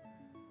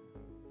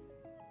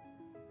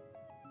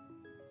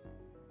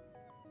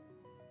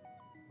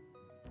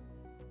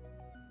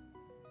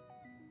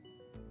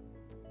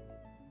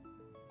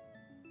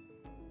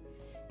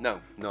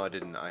 No, I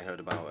didn't. I heard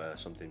about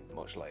something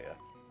much later.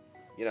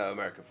 You know,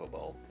 American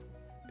football.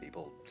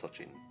 People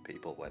touching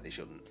people where they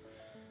shouldn't.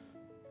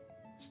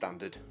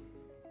 Standard.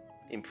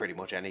 In pretty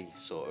much any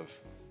sort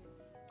of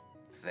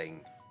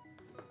thing.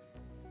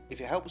 If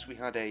it helps, we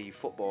had a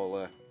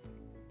footballer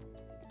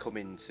come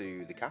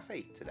into the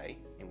cafe today,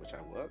 in which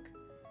I work.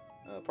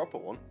 A proper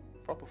one.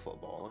 Proper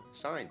footballer.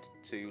 Signed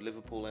to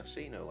Liverpool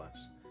FC, no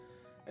less.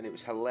 And it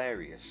was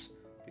hilarious.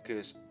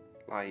 Because,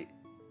 like,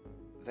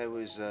 there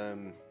was a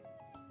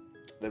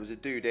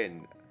dude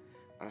in,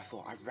 and I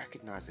thought, I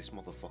recognise this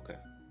motherfucker.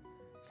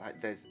 It's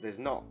like there's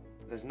not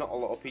a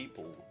lot of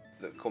people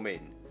that come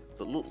in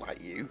that look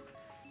like you,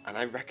 and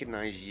I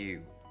recognise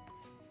you.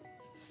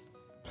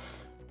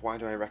 Why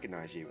do I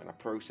recognise you? And I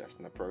processed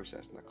and I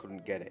processed and I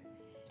couldn't get it.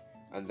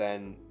 And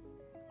then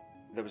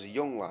there was a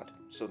young lad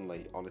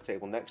suddenly on the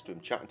table next to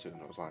him chatting to him,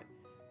 and I was like,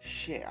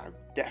 shit, I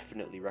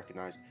definitely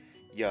recognise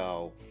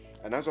yo.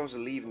 And as I was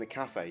leaving the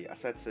cafe, I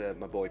said to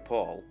my boy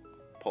Paul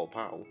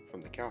Powell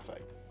from the cafe,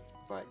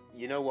 like,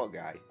 you know what,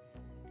 guy?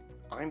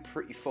 I'm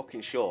pretty fucking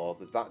sure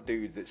that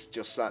dude that's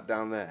just sat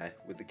down there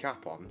with the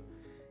cap on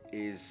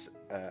is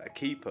a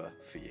keeper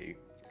for you.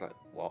 He's like,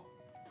 what?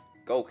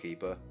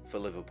 Goalkeeper for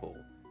Liverpool.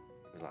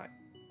 I was like,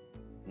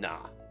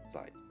 nah. It's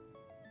like,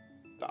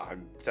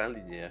 I'm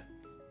telling you.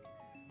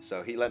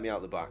 So he let me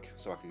out the back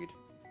so I could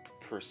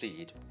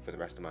proceed for the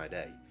rest of my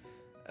day.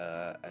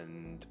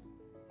 And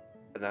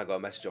then I got a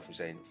message off him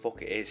saying,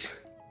 fuck, it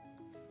is.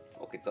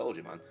 Fucking told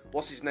you, man.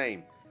 What's his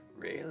name?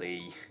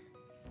 Really?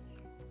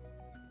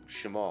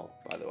 Shamal,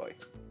 by the way.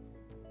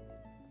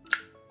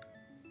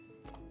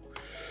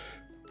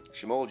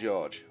 Shamal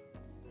George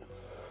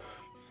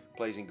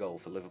plays in goal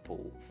for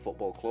Liverpool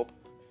Football Club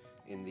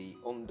in the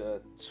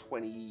under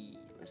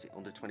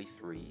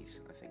 23s,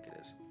 I think it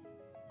is.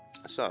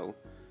 So,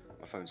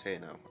 my phone's here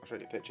now. I'll show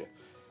you a picture.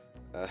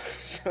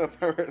 So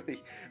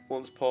apparently,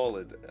 once Paul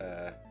had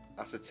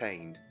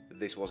ascertained that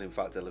this was in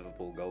fact a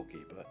Liverpool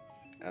goalkeeper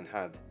and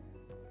had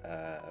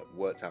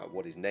worked out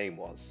what his name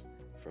was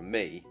from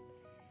me,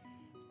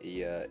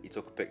 he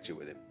took a picture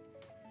with him.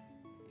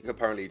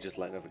 Apparently, he just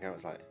let another camera.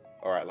 It's like,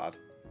 all right, lad.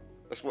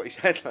 That's what he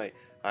said. Like,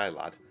 hi,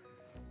 lad.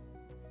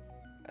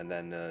 And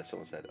then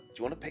someone said, do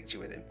you want a picture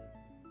with him?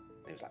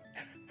 And he was like,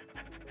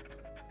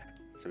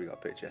 so we got a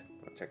picture.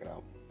 Let's check it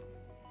out.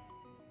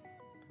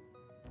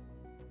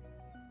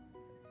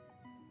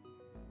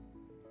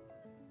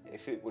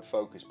 If it would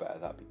focus better,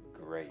 that'd be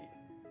great.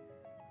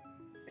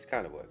 It's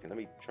kind of working. Let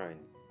me try and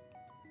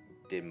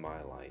dim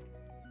my light.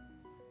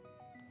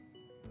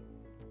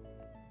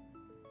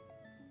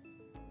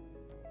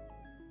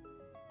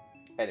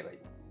 Anyway,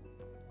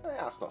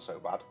 that's not so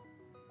bad.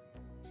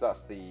 So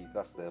that's the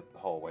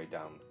hallway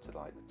down to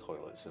like the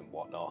toilets and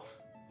whatnot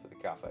for the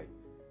cafe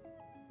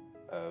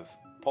of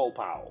Paul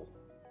Powell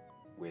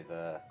with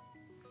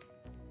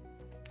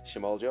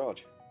Shamal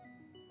George,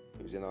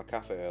 who was in our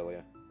cafe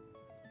earlier.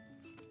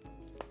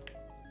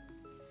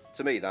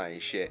 To me, that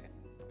ain't shit,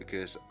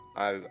 because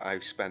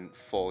I've spent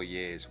 4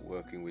 years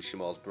working with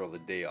Shamal's brother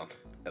Dion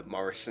at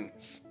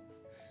Morrison's.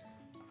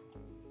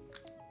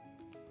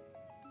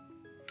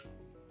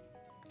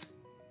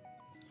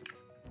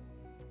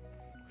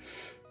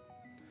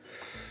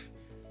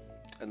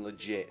 And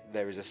legit,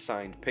 there is a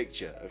signed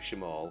picture of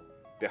Shamal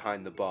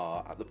behind the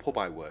bar at the pub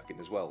I work in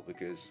as well,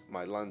 because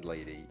my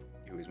landlady,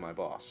 who is my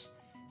boss,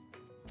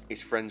 is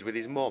friends with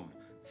his mum.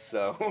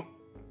 So,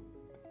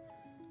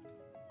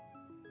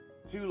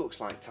 who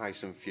looks like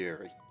Tyson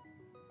Fury?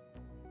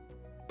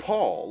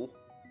 Paul?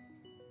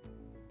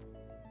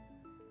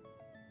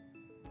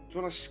 Do you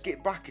want to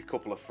skip back a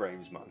couple of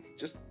frames, man?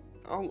 Just,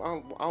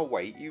 I'll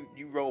wait. You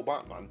roll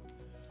back, man.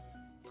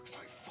 Looks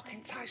like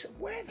fucking Tyson.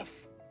 Where the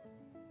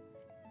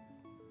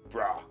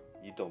Bruh,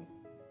 you done.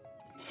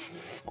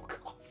 Fuck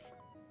off.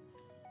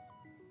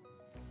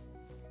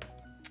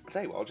 I'll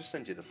tell you what, I'll just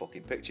send you the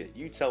fucking picture.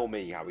 You tell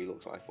me how he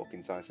looks like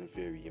fucking Tyson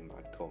Fury, you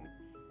mad cunt.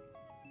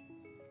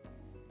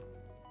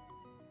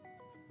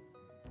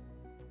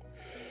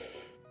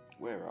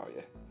 Where are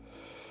you?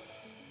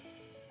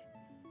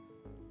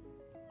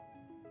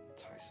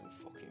 Tyson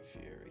fucking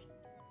Fury.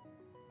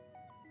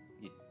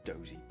 You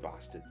dozy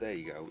bastard. There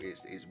you go.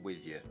 It's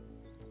with you.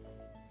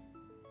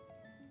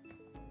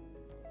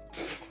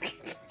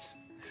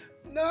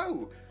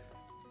 No!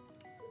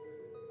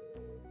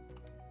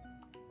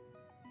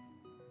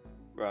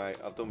 Right,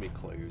 I've done my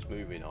clues.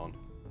 Moving on.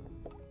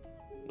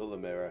 Another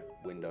mirror,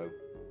 window.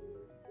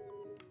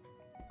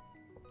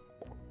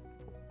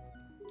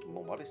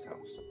 More modest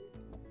house.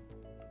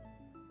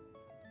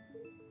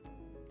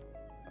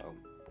 Oh,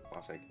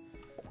 classic.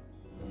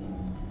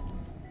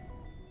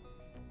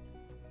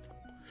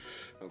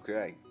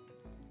 Okay.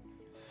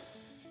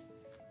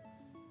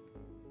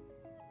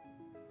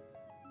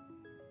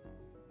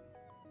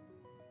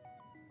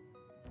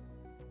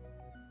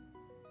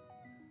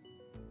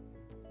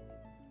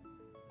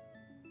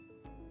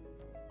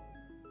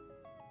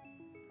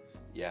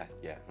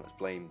 Yeah, let's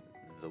blame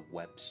the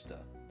Webster.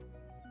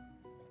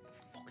 What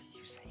the fuck are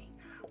you saying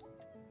now?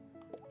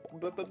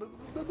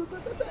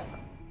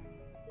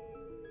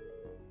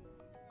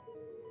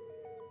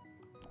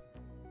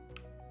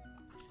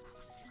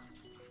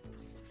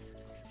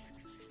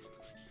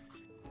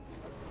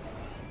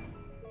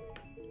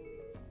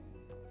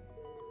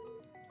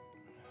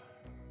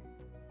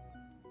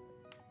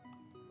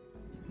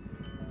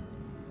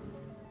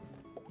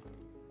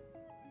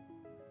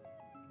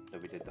 No,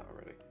 we did that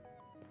already.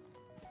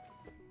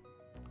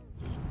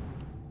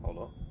 Hold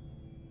on.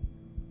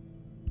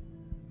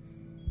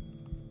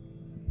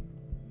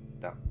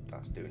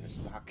 That's doing a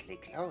sparkly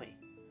glowy.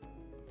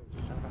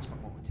 No, that's not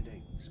what we're to do.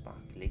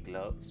 Sparkly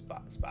glow,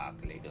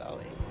 sparkly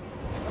glowy.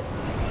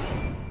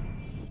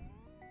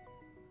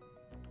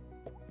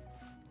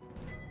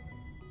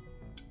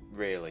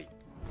 Really?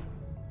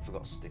 I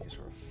forgot stickers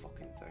were a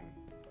fucking thing.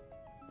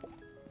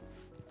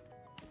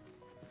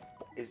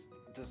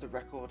 Does the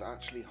record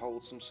actually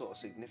hold some sort of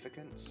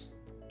significance?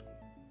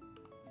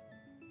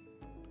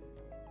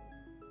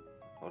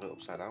 Hold it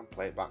upside down,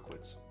 play it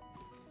backwards.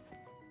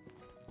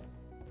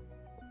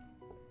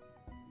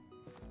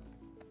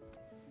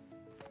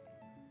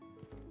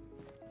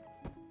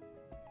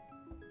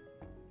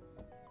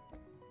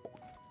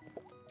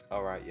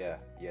 Alright, yeah,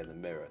 the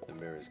mirror. The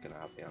mirror is going to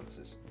have the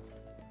answers.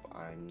 But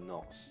I'm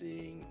not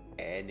seeing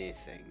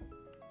anything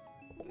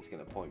that's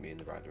going to point me in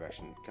the right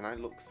direction. Can I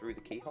look through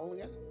the keyhole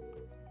again?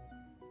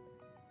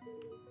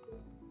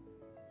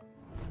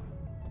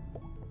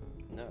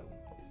 No,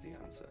 is the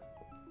answer.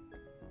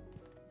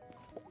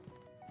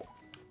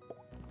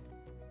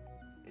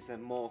 Is there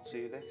more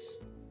to this?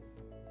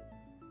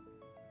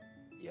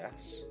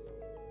 Yes.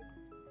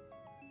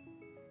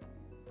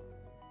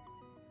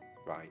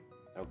 Right,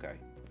 okay.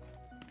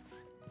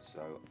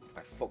 So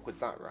I fuck with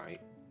that right,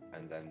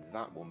 and then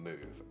that will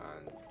move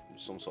and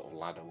some sort of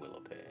ladder will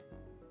appear.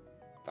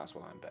 That's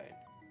what I'm betting.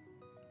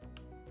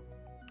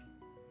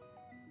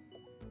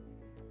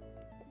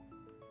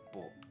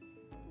 But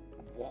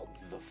what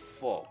the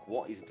fuck?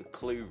 What is the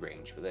clue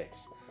range for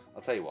this?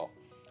 I'll tell you what.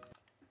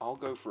 I'll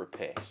go for a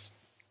piss.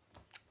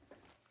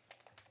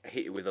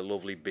 Hit it with a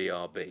lovely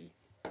BRB.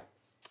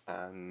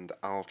 And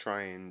I'll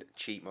try and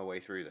cheat my way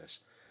through this.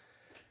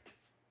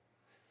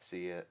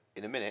 See you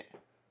in a minute.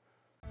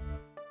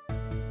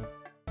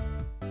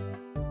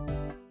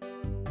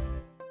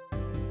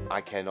 I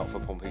care not for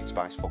pumpkin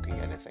spice fucking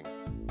anything.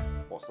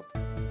 What's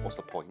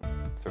the point?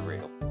 For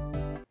real.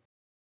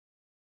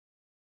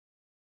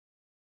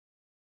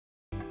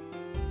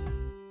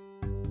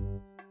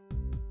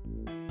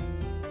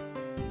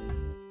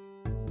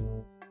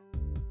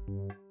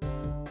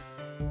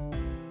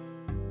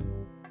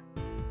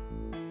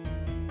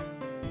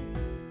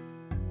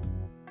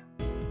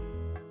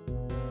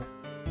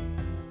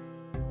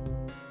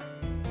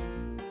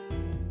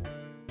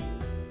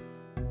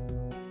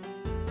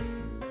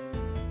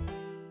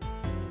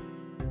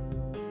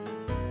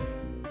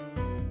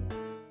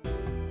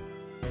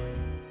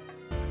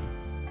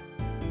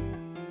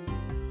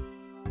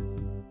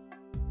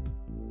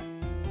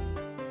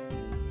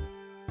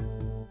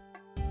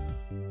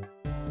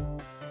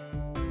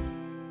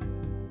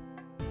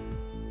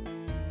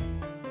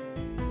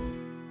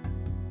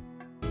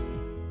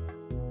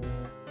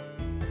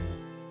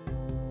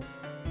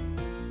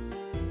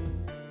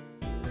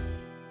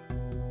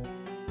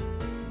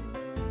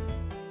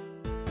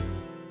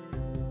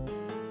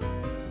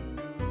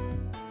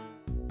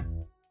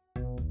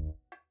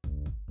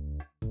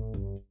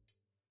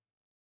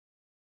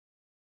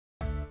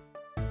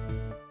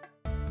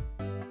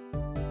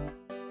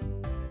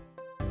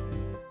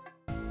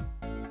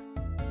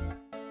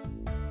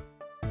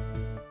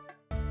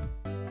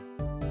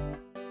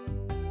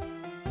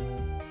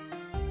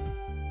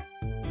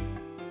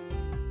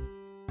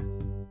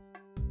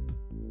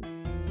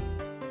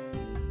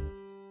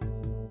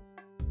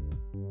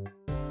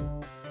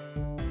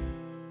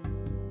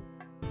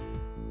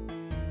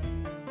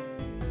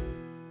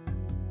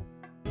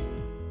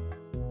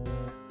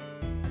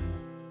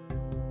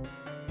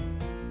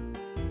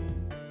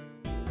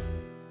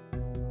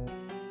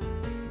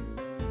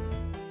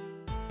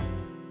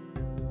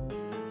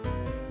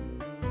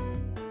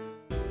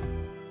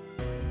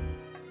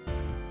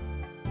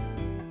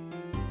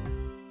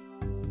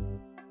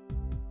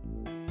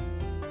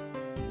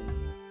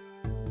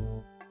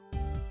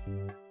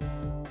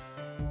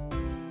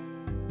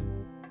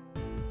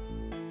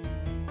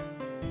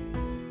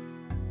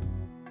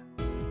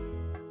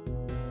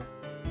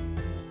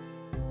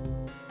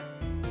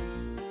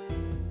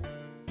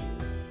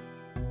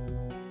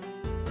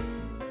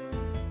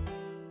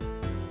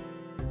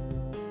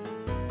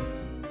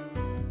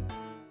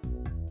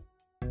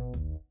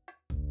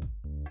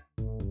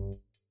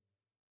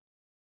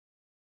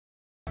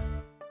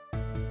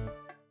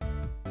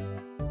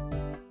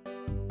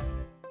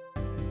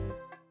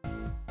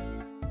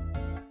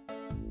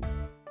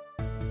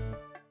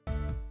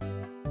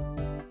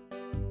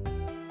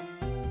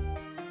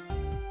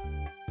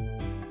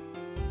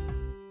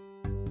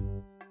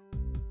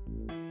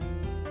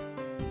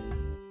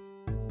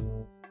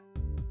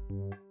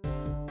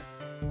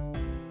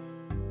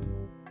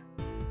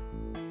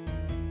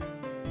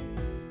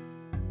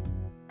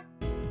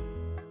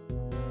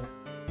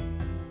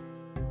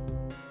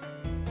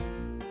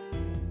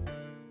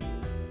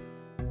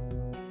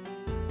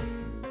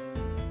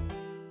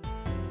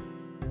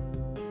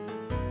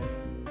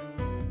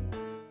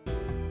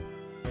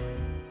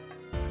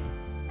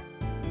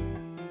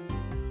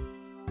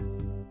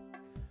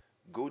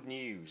 good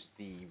news.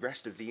 The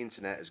rest of the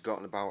internet has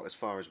gotten about as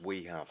far as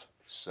we have.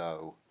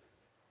 So,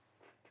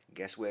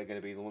 guess we're going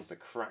to be the ones that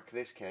crack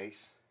this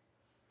case.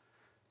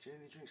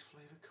 Jamie drinks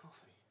flavoured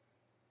coffee.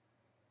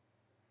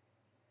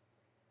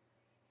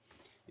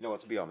 You know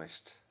what, to be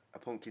honest, a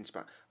pumpkin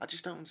spice... I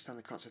just don't understand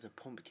the concept of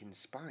pumpkin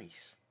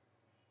spice.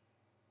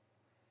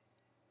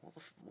 What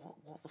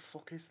the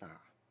fuck is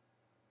that?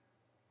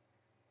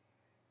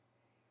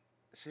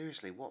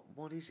 Seriously,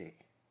 what is it?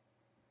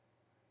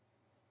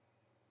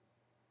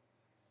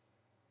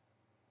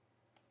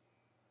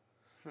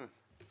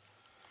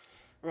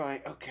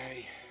 Right,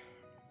 okay.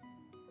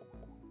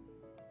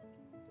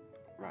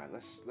 Right,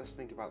 let's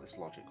think about this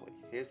logically.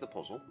 Here's the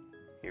puzzle.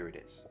 Here it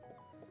is.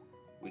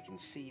 We can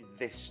see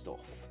this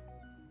stuff.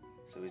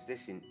 So is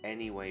this in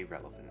any way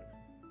relevant?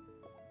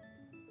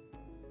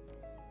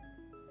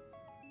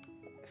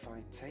 If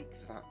I take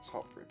that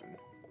top ribbon,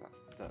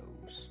 that's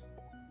those.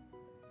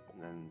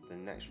 And then the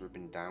next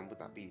ribbon down, would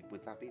that be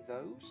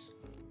those?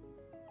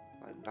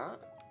 Like that?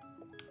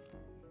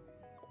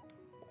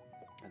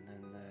 And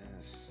then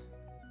there's...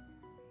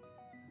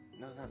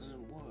 No, that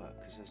doesn't work,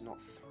 because there's not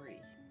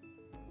three.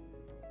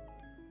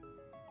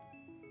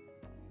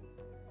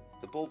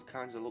 The bulb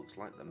kind of looks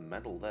like the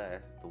medal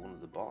there, the one at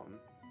the bottom.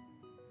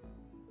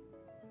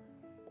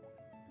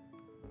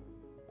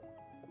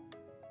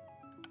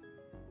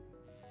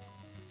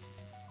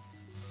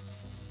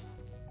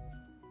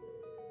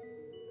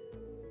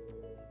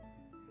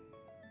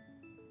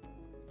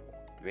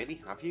 Really?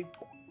 Have you?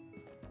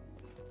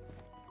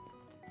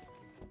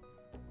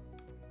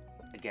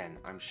 Again,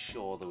 I'm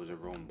sure there was a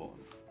run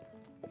button.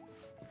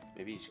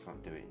 Maybe you just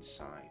can't do it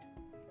inside.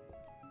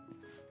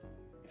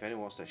 If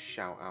anyone wants to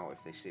shout out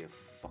if they see a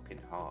fucking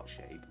heart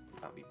shape,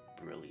 that'd be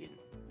brilliant.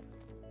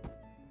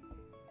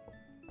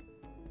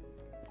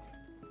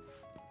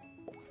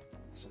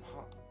 Some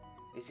heart...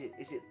 Is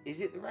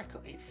it the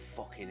record? It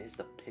fucking is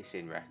the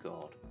pissing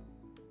record.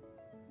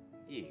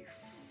 You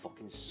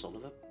fucking son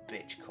of a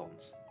bitch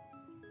cunt.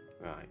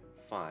 Right,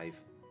 5,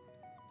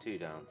 2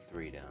 down,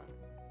 3 down.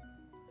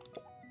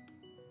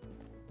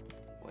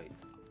 Wait.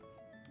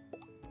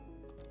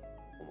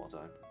 One more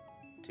time.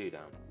 2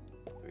 down,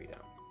 3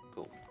 down.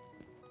 Cool.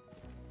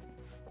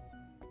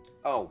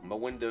 Oh, my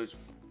Windows...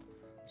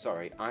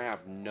 Sorry, I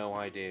have no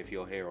idea if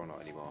you're here or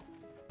not anymore.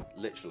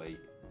 Literally,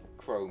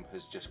 Chrome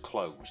has just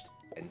closed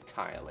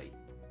entirely.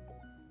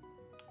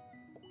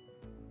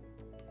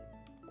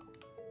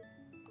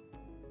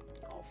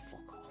 Oh,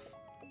 fuck off.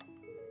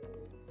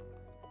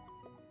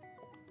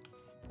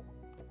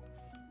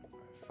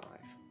 5.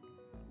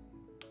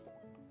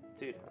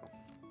 2 down.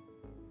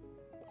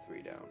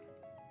 3 down.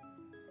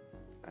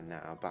 And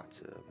now back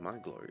to my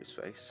glorious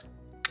face.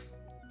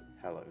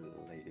 Hello,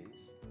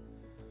 ladies.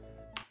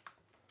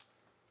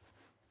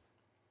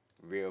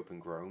 Reopen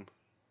Chrome.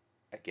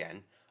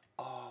 Again.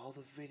 Oh,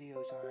 the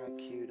videos I had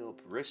queued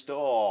up.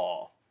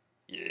 Restore!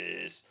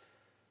 Yes.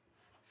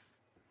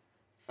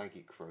 Thank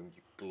you, Chrome,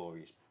 you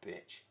glorious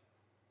bitch.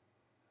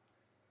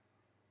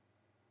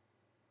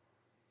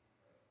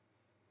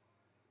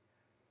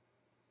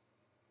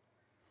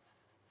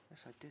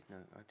 Yes, I did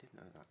know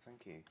that.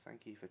 Thank you.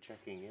 Thank you for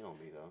checking in on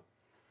me, though.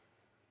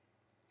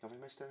 Have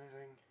I missed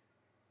anything?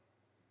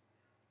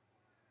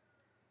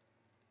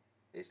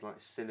 It's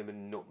like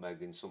cinnamon,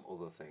 nutmeg, and some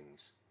other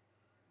things.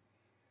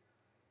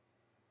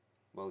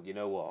 Well, you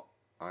know what?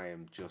 I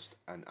am just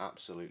an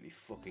absolutely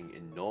fucking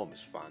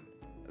enormous fan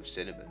of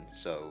cinnamon,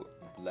 so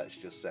let's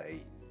just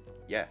say,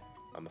 yeah,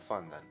 I'm a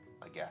fan then,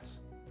 I guess.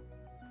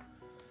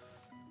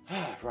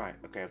 Right,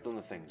 okay, I've done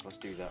the things. Let's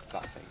do that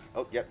thing.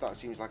 Oh, yep, that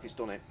seems like it's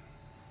done it.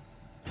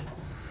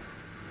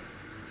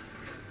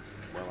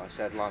 Well, I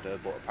said ladder,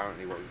 but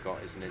apparently what we've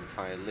got is an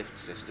entire lift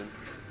system.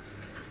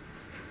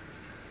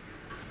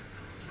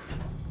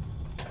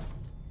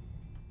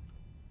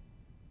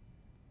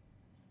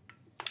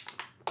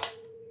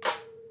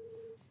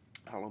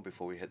 How long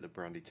before we hit the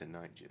brandy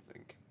tonight, do you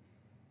think?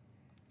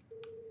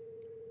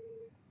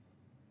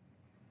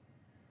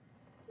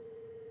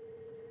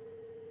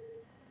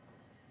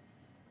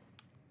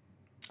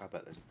 I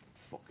bet there's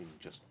fucking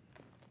just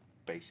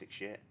basic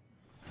shit.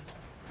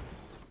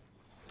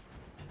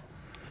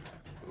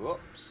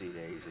 Whoopsie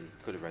daisy.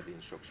 Could have read the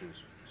instructions.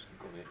 Just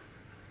gun it.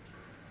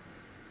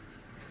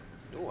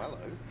 Oh, hello.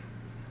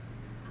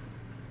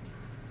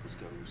 This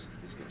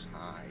goes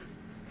high.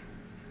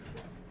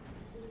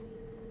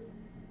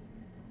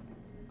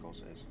 Of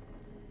course it is.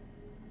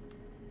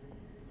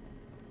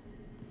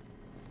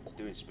 It's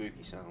doing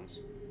spooky sounds.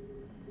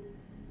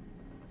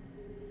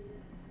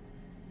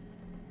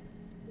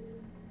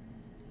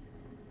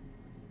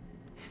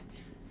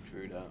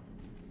 True that.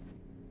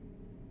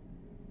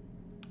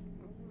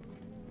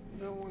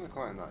 Don't want to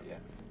climb that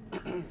yet.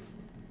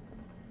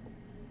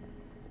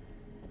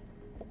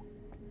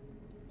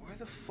 Why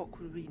the fuck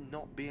would we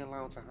not be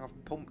allowed to have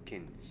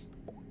pumpkins?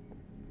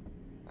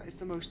 That is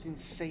the most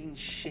insane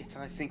shit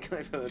I think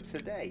I've heard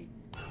today.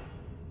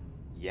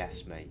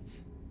 Yes,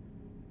 mate.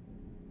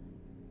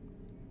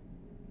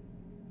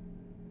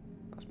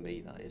 That's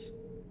me, that is.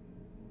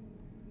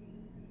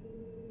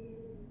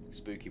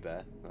 Spooky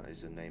Bear, that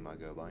is the name I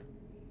go by.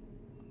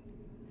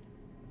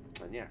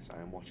 And yes, I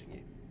am watching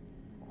you.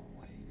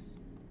 Always.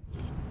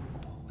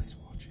 Always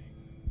watching.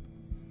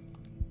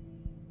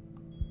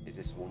 Is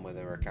this one where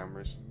there are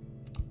cameras?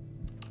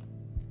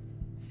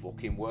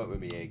 Fucking work with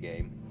me here,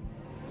 game.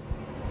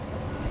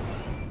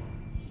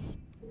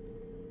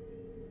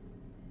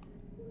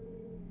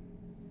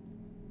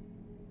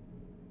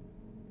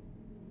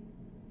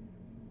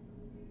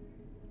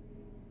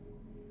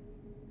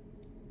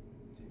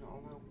 Do not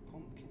allow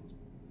pumpkins.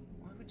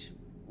 Why would you?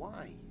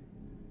 Why?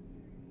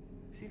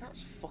 See,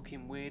 that's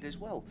fucking weird as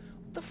well.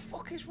 What the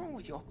fuck is wrong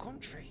with your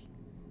country?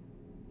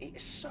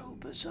 It's so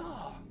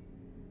bizarre.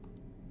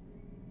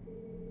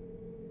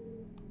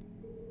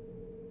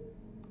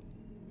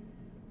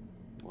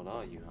 What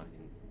are you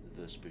hiding,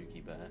 the Spooky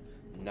Bear?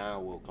 Now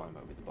we'll climb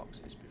over the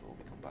boxes before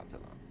we come back to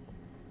that.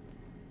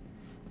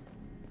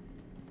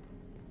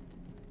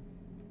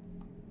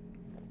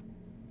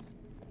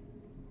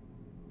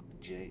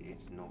 J,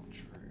 it's not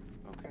true.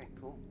 Okay,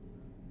 cool.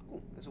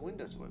 Oh, there's a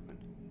window to open.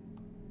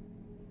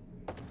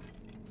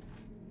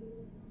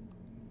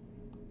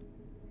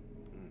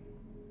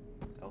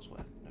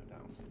 Elsewhere, no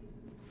doubt.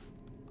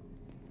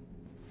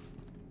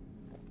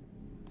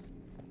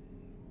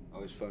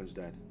 Oh, his phone's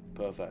dead.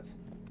 Perfect.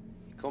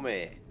 You come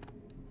here.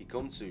 You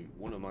come to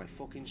one of my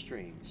fucking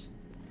streams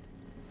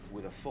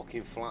with a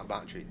fucking flat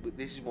battery. But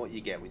this is what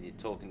you get when you're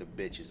talking to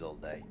bitches all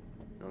day.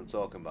 You know what I'm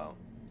talking about?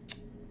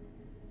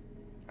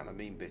 And I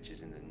mean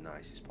bitches in the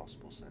nicest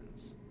possible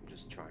sense. I'm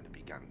just trying to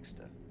be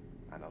gangster.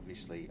 And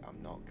obviously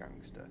I'm not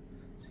gangster.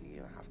 So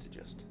you're gonna have to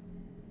just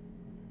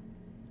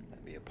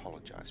let me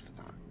apologise for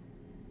that.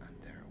 And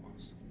there it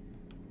was.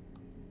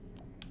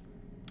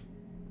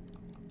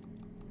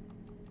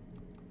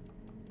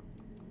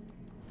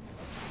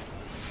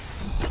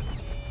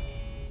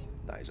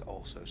 That is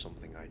also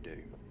something I do.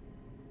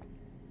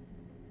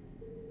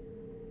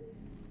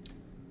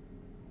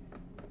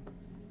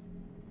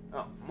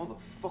 Oh,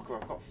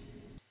 motherfucker, I've got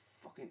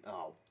fucking...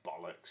 Oh,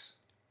 bollocks.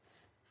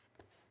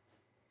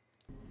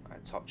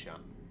 Alright, top chat.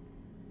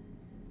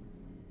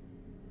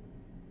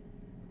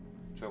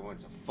 Trevor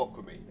wanted to fuck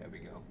with me. There we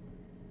go.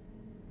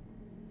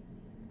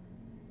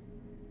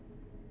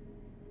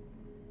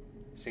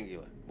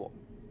 Singular. What?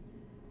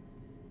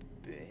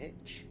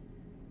 Bitch?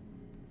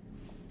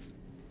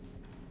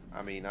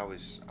 I mean, it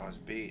was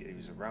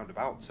a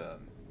roundabout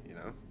term, you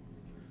know?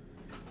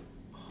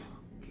 Oh,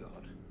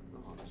 God.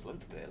 Oh, there's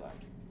loads of beer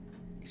left.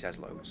 He says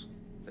loads.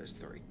 There's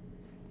 3.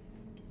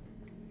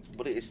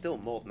 But it is still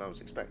more than I was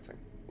expecting,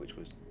 which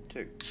was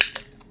 2.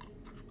 That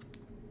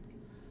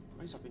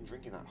means I've been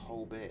drinking that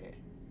whole beer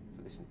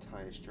for this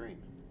entire stream.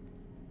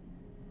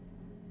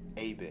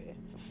 A beer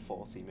for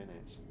 40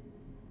 minutes.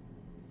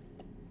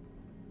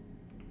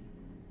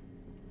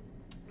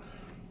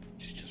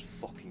 It's just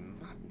fucking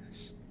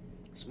madness.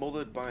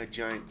 Smothered by a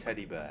giant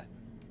teddy bear.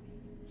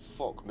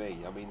 Fuck me.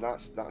 I mean,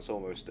 that's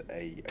almost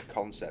a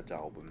concept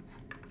album.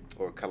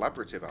 Or a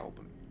collaborative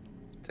album.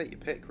 Take your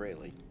pick,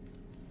 really.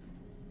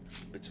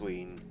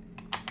 Between...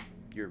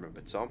 You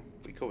remember Tom?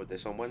 We covered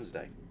this on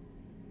Wednesday.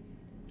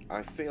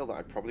 I feel that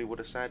I probably would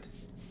have said,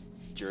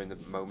 during the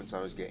moments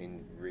I was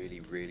getting really,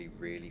 really,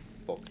 really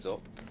fucked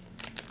up,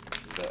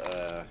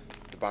 that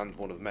the band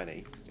One of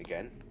Many,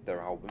 again,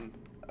 their album,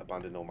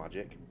 Abandon All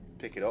Magic,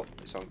 pick it up.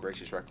 It's on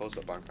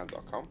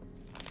graciousrrecords.bandcamp.com.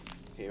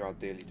 Hear our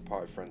dearly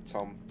departed friend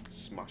Tom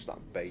smash that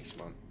bass,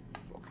 man.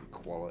 Fucking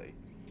quality.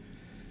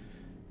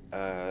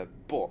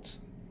 But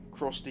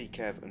Krusty,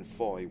 Kev and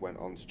Foy went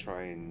on to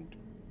try and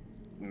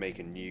make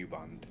a new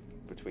band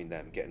between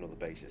them, get another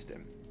bassist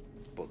in.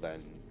 But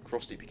then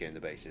Krusty became the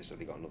bassist, so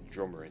they got another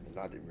drummer in, and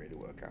that didn't really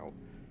work out.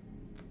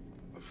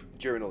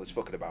 During all this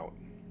fucking about,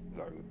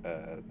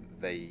 though,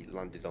 they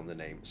landed on the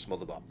name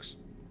Smotherbox.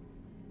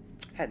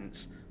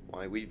 Hence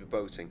why We Be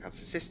Boating has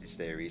a sister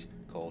series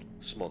called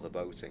Smother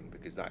Boating,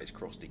 because that is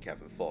Krusty,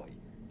 Kev and Foy.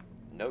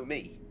 No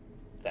me,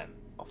 them,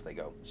 off they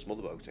go,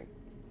 Smother Boating.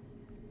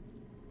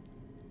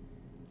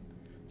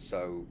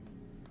 So,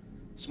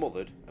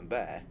 Smothered and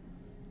Bear,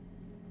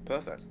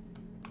 perfect.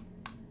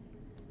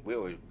 We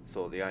always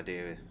thought the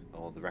idea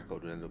or the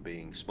record would end up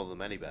being Smother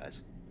Many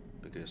Bears,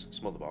 because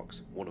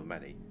Smotherbox, one of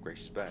many,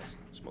 Gracious Bears,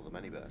 Smother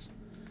Many Bears.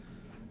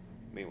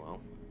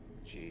 Meanwhile,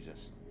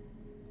 Jesus,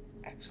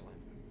 excellent.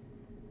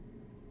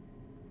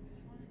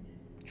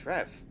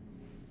 Trev,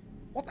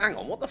 what? Hang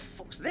on, what the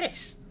fuck's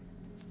this?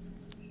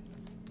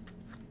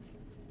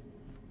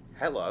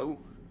 Hello.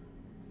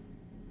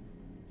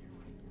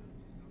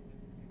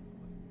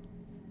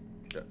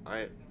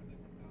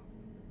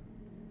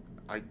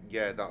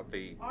 Yeah, that'd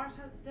be... Ours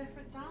has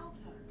different dial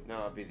tone. No,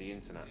 that'd be the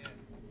internet.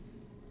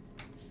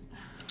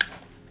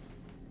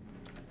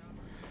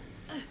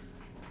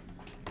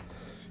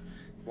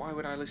 Why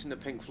would I listen to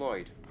Pink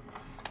Floyd?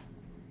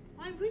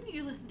 Why wouldn't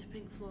you listen to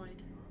Pink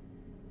Floyd?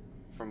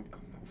 From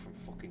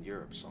fucking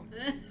Europe, son.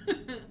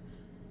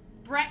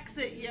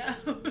 Brexit, yo.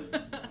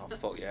 Oh,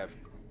 fuck yeah.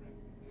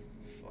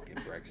 Fucking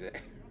Brexit.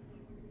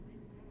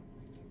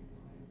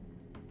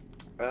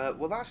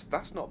 Well,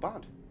 that's not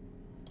bad.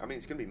 I mean,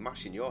 it's going to be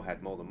mashing your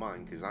head more than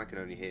mine, because I can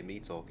only hear me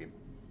talking.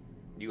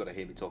 You got to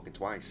hear me talking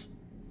twice.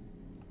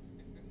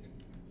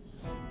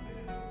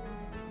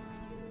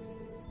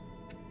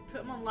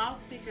 Put him on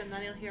loudspeaker and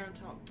then he'll hear him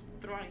talk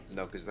thrice.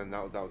 No, because then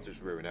that'll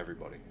just ruin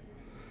everybody.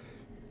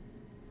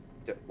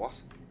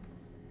 What?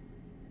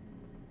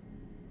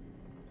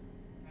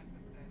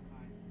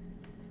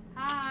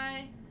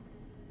 Hi.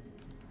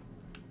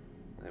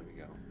 There we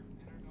go.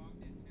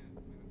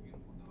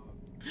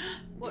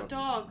 What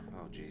dog?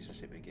 Oh,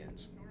 Jesus, it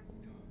begins.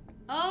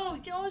 Oh,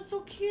 it's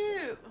so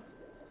cute.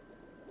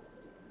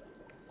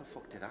 What the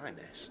fuck did I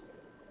miss?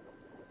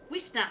 We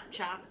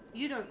Snapchat.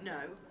 You don't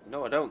know.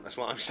 No, I don't. That's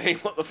what I'm saying.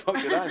 What the fuck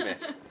did I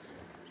miss?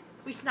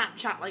 We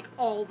Snapchat like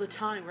all the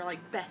time. We're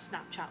like best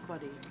Snapchat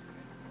buddies.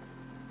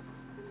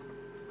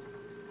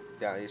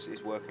 Yeah,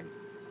 it's working.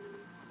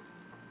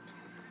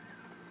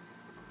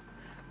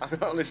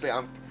 Honestly,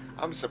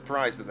 I'm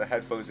surprised that the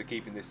headphones are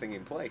keeping this thing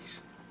in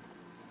place.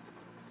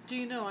 Do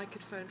you know I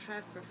could phone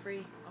Trev for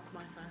free off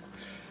my phone?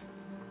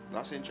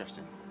 That's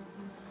interesting.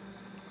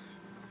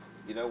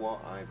 You know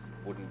what? I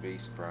wouldn't be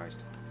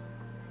surprised.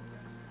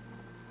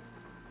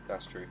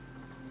 That's true.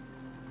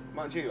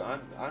 Mind you,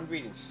 I'm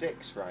reading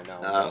 6 right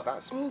now. No.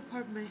 That's Oh,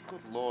 pardon me.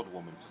 Good Lord,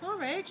 woman.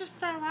 Sorry, it just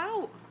fell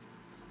out.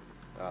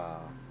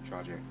 Ah,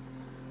 tragic.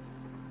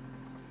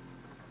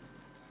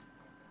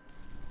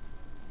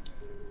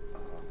 Oh,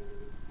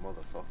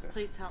 motherfucker.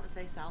 Please tell me to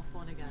say cell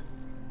phone again.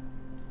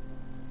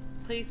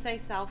 Please say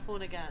cell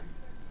phone again.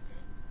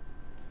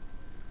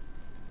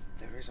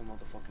 There is a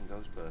motherfucking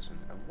ghost person.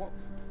 And what?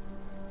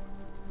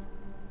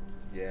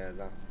 Yeah,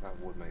 that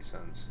would make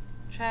sense.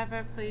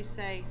 Trevor, please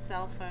say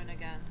cell phone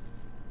again.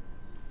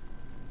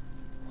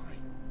 Why?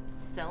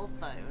 Cell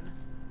phone.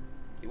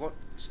 You want?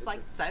 It's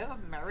like so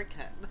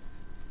American.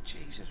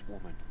 Jesus,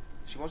 woman.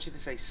 She wants you to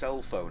say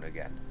cell phone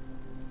again.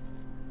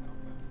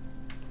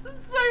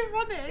 That's so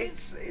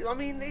funny. I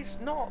mean, it's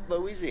not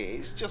though, is it?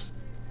 It's just.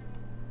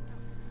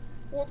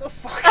 What the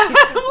fuck? What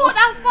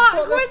the fuck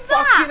what was the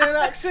that? fucking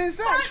accent is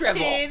that, Trevor?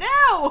 Fucking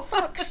hell.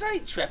 Fuck's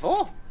sake, Trevor.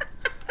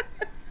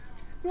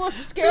 You want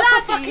to get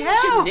up a fucking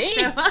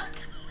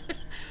chimney?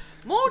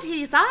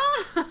 Morty's,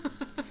 ah!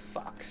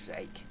 Fuck's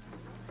sake.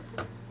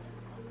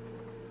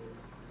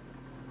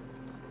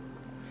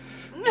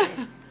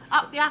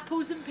 Up the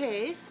apples and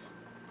pears.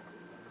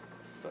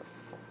 For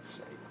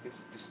fuck's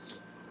sake.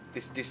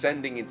 This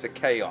descending into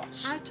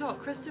chaos. I taught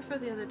Christopher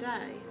the other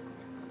day.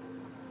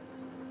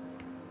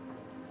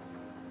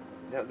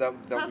 That That's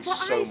would be what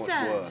so I much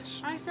said.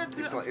 worse. I said put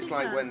It's it on like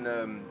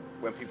speaker.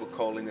 when people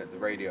call in at the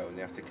radio and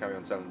they have to carry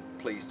on telling,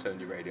 please turn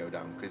your radio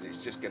down, because it's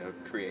just going to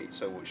create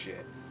so much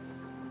shit.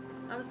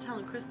 I was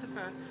telling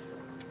Christopher,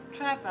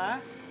 Trevor.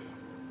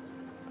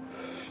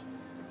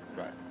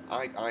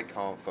 Right, I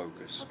can't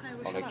focus Okay,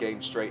 well, on a shut up.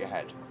 game straight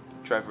ahead.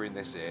 Trevor in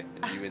this ear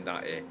and you in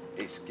that ear.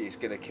 It's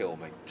going to kill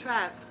me.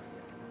 Trev,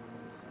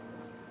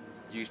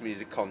 Use me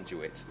as a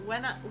conduit.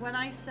 when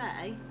I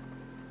say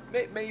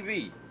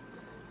Maybe.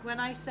 when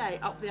I say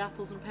up the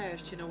apples and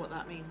pears, do you know what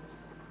that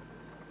means?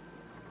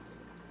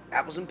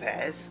 Apples and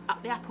pears?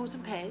 Up the apples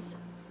and pears.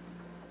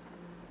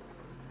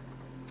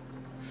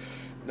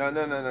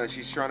 No.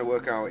 She's trying to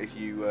work out if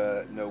you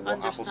know what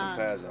apples and Understand.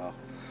 pears are.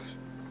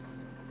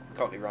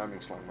 Cockney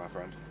rhyming slang, my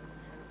friend.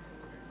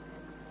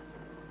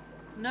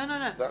 No.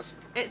 That's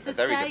It's a a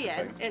very saying.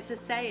 different thing. It's a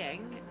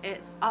saying.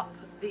 It's up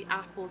the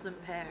apples and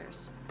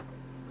pears.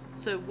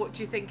 So what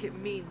do you think it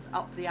means?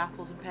 Up the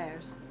apples and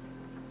pears.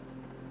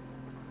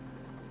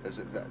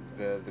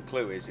 The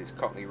clue is it's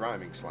Cockney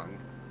rhyming slang.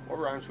 What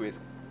rhymes with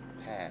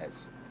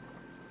pears?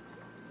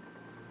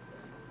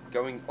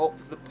 Going up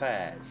the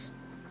pears.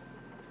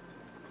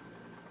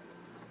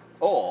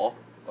 Or,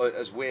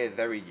 as we're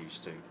very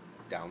used to,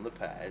 down the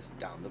pears,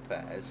 down the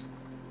pears.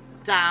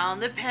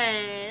 Down the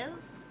pears.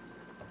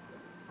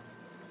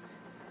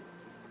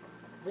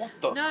 What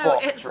the No,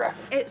 fuck, it's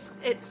Trev? it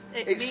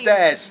It means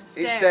stairs.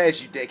 It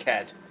stairs, you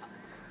dickhead.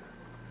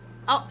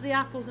 Up the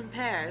apples and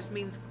pears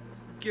means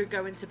you're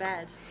going to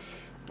bed.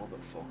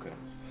 Motherfucker.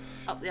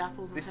 Up the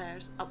apples and This-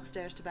 pears.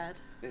 Upstairs to bed.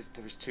 There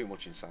is too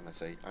much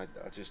insanity. I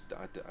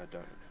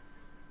don't.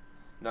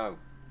 No.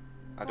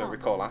 I don't What?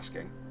 recall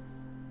asking.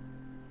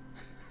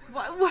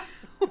 What?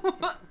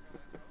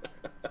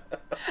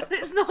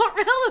 It's not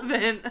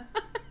relevant.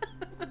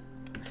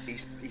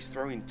 He's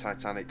throwing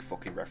Titanic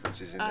fucking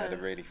references in there to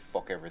really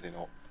fuck everything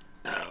up.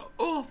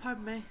 Oh,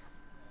 pardon me.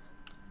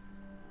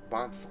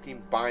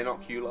 Fucking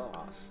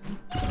binoculars.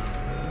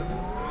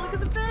 Look at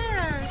the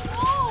bears.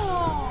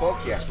 Oh.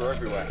 Fuck yes, we're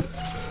everywhere.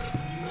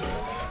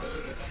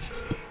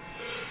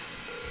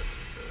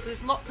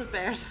 There's lots of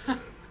bears.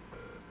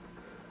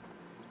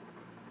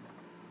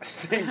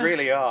 They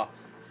really are.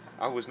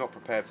 I was not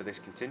prepared for this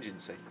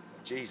contingency.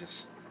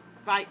 Jesus.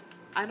 Right.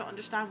 I don't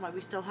understand why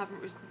we still haven't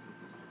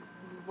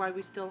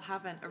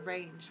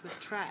arranged with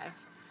Trev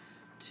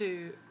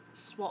to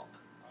swap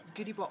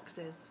goodie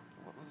boxes.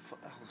 What the fuck?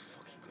 Oh,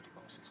 fucking goodie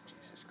boxes.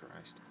 Jesus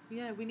Christ.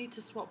 Yeah, we need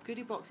to swap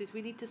goodie boxes.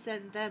 We need to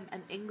send them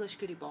an English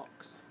goodie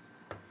box.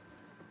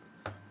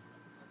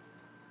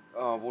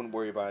 Oh, I wouldn't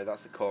worry about it.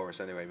 That's the chorus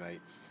anyway,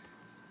 mate.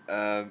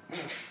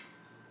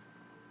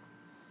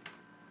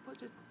 What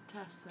did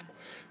Tess say?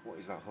 What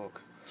is that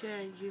hook?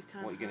 Jay, you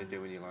can't. What are you going to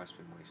do when your life's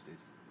been wasted?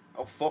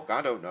 Oh, fuck,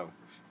 I don't know.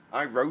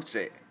 I wrote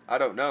it. I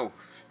don't know.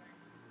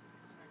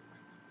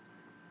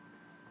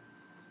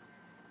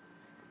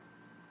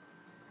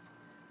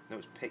 No,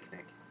 it's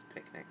Picnic. It's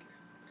Picnic.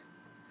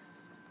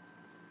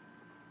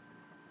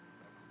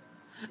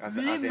 As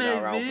in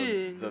our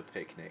album, The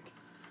Picnic.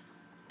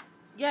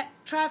 Yeah,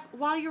 Trev,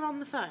 while you're on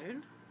the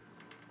phone,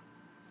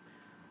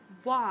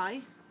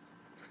 why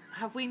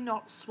have we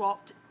not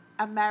swapped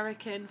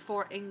American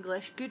for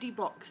English goodie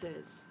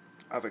boxes?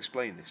 I've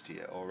explained this to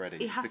you already.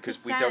 He It's has because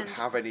to we don't send-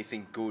 have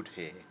anything good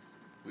here.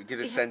 We're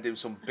going to send him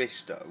some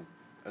Bisto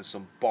and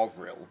some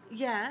Bovril.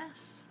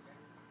 Yes.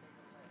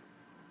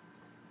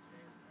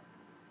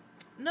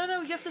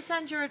 No, you have to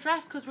send your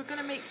address because we're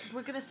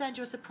gonna send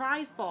you a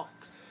surprise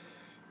box.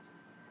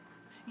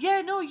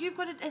 Yeah, no,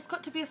 it's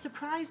got to be a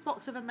surprise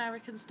box of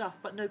American stuff,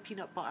 but no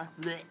peanut butter.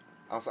 Blech.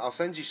 I'll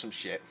send you some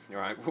shit. All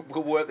right,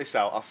 we'll work this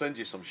out. I'll send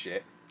you some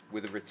shit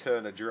with a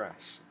return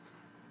address.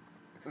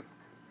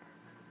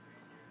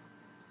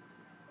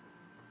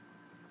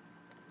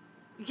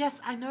 Yes,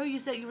 I know you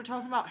said you were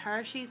talking about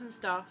Hershey's and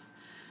stuff.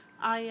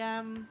 I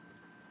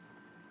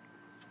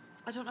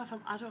don't know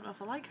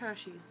if I like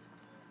Hershey's.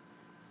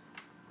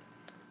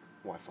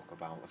 Why fuck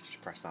about? Let's just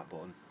press that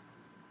button.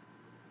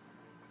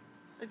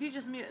 Have you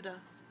just muted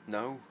us?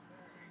 No.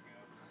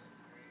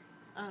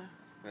 Oh.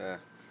 Yeah.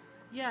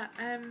 Yeah,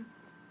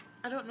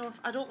 I don't know if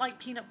I don't like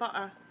peanut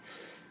butter.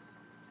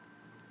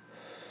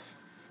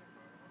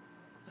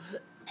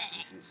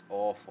 This is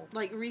awful.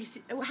 Like Reese.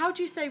 How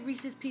do you say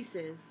Reese's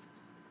Pieces?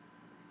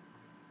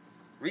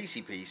 Reese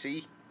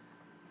Piecey.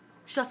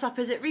 Shut up!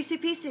 Is it Reese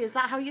Pieces? Is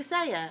that how you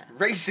say it?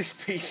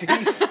 Racist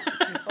pieces.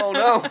 Oh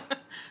no.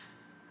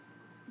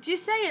 Do you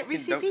say it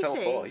Reese Don't Pieces? tell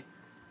Foy.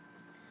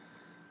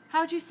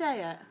 How do you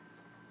say it?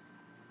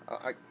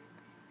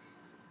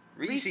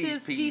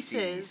 Reese's Pieces.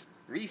 Pieces.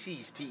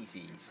 Reese's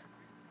Pieces.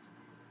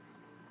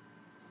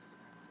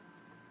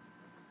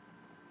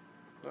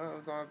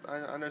 Well,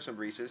 I know some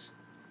Reese's.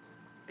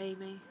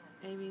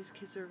 Amy's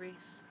kids are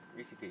Reese.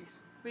 Reese Piece.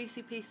 Reese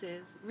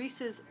Pieces.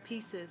 Reese's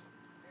Pieces.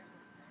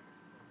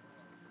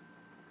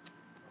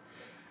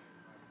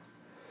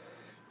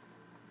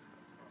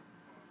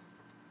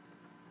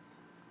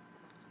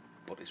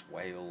 But it's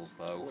Wales,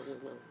 though.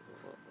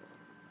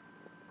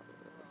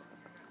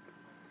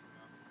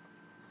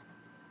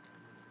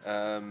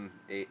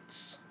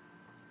 It's...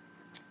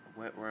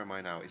 Where am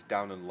I now? It's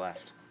down and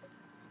left.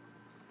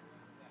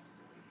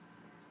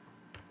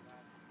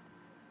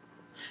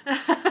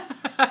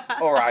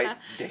 Alright,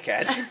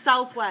 dickhead.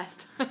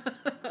 Southwest.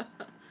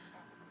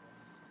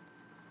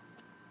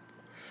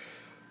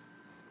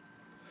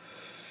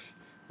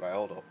 Right,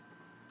 hold up.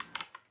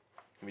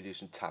 Let me do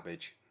some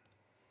tabbage.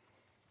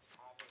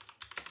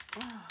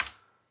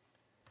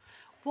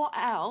 What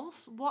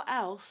else? What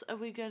are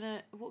we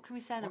gonna? What can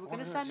we send them? We're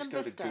gonna send them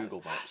Just go to Bisto.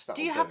 Google Maps.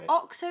 Do you have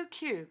OXO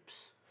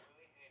cubes?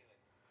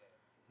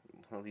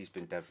 Well, he's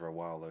been dead for a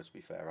while, though. To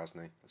be fair,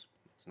 hasn't he? Let's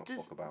not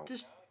fuck about.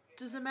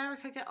 Does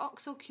America get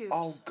OXO cubes?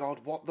 Oh God,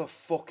 what the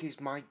fuck is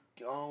my?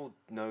 Oh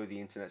no, the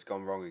internet's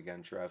gone wrong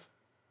again, Trev.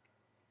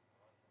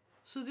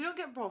 So they don't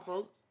get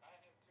Bovril.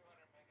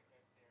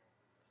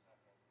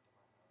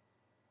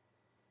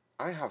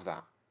 I have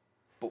that,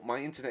 but my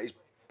internet is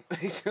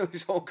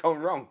it's all gone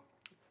wrong.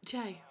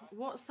 Jay,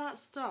 what's that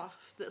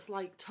stuff that's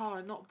like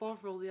tar, not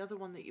Bovril, the other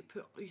one that you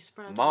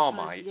spread on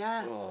Marmite?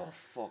 Yeah. Oh,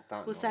 fuck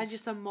that We'll send you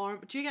some more.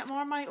 Do you get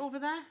Marmite over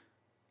there?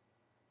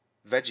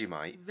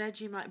 Vegemite?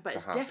 Vegemite, but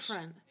Perhaps. it's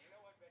different.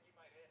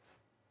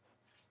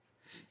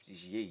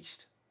 It's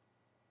yeast.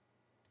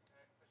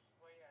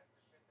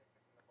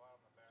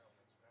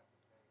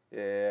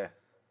 Yeah.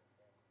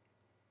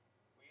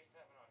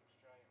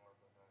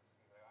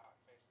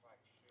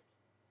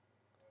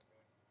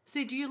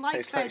 See, do you like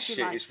Tastes Vegemite? like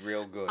shit. It's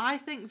real good. I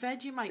think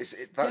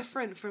Vegemite's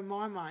different from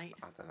Marmite.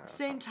 I don't know.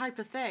 Same type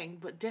of thing,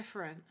 but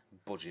different.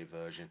 Budget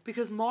version.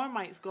 Because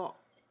Marmite's got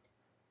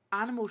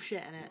animal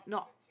shit in it,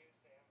 not...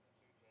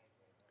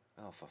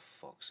 Oh, for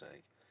fuck's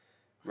sake.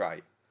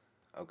 Right.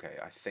 Okay,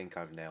 I think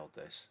I've nailed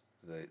this.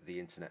 The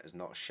internet has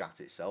not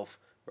shat itself.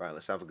 Right,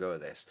 let's have a go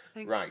at this.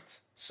 Right,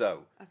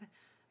 so,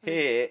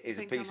 here is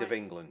a piece of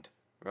England,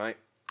 right?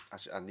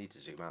 Actually, I need to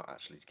zoom out,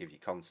 actually, to give you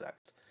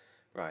context.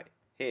 Right,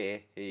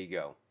 here you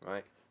go,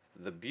 right?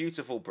 The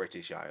beautiful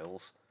British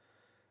Isles.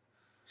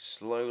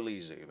 Slowly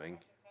zooming.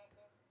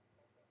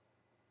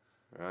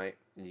 Right,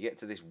 and you get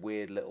to this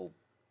weird little,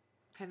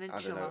 Peninsula.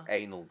 I don't know,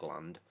 anal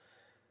gland.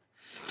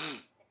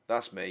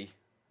 That's me.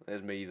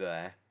 There's me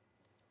there.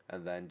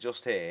 And then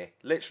just here,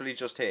 literally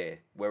just here,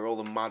 where all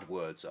the mad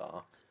words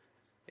are,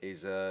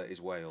 is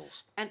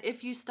Wales. And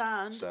if you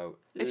stand, so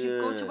if you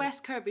go to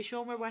West Kirby,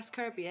 show them where West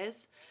Kirby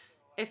is.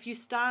 If you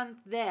stand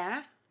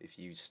there, if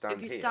you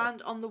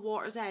stand on the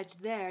water's edge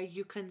there,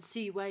 you can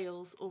see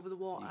Wales over the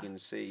water. You can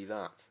see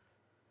that.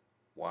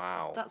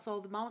 Wow. That's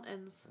all the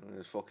mountains.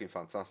 It's fucking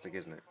fantastic,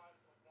 isn't it?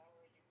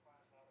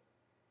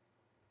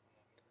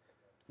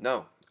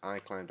 No, I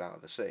climbed out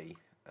of the sea.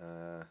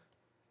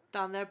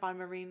 Down there by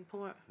Marine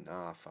Port.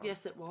 Nah, fam.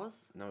 Yes, it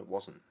was. No, it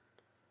wasn't.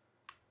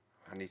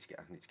 I need to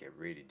get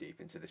really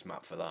deep into this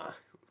map for that.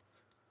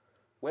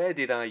 Where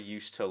did I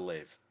used to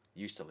live?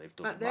 Used to live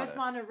doesn't There's matter.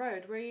 Manor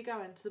Road. Where are you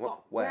going? To the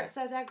bottom. Where? Where it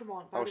says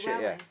Egremont by Oh the shit,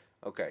 railway.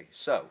 yeah. Okay,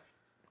 so.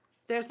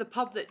 There's the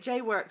pub that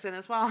Jay works in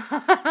as well.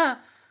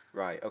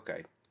 Right,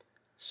 okay.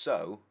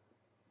 So.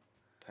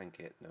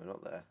 Penkit, no,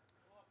 not there.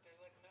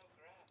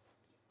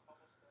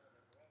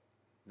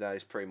 That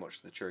is pretty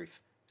much the truth.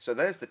 So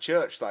there's the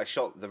church that I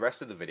shot the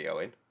rest of the video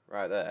in,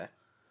 right there.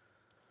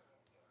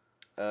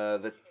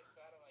 Oh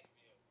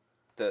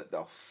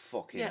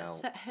fucking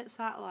hell! Hit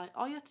satellite.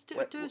 All you have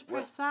to do is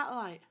press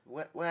satellite.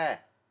 Where?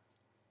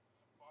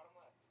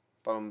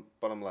 Bottom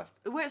left.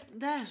 Where's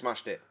there?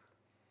 Smashed it.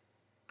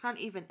 Can't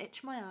even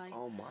itch my eye.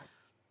 Oh my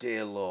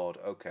dear lord.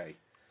 Okay,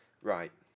 right.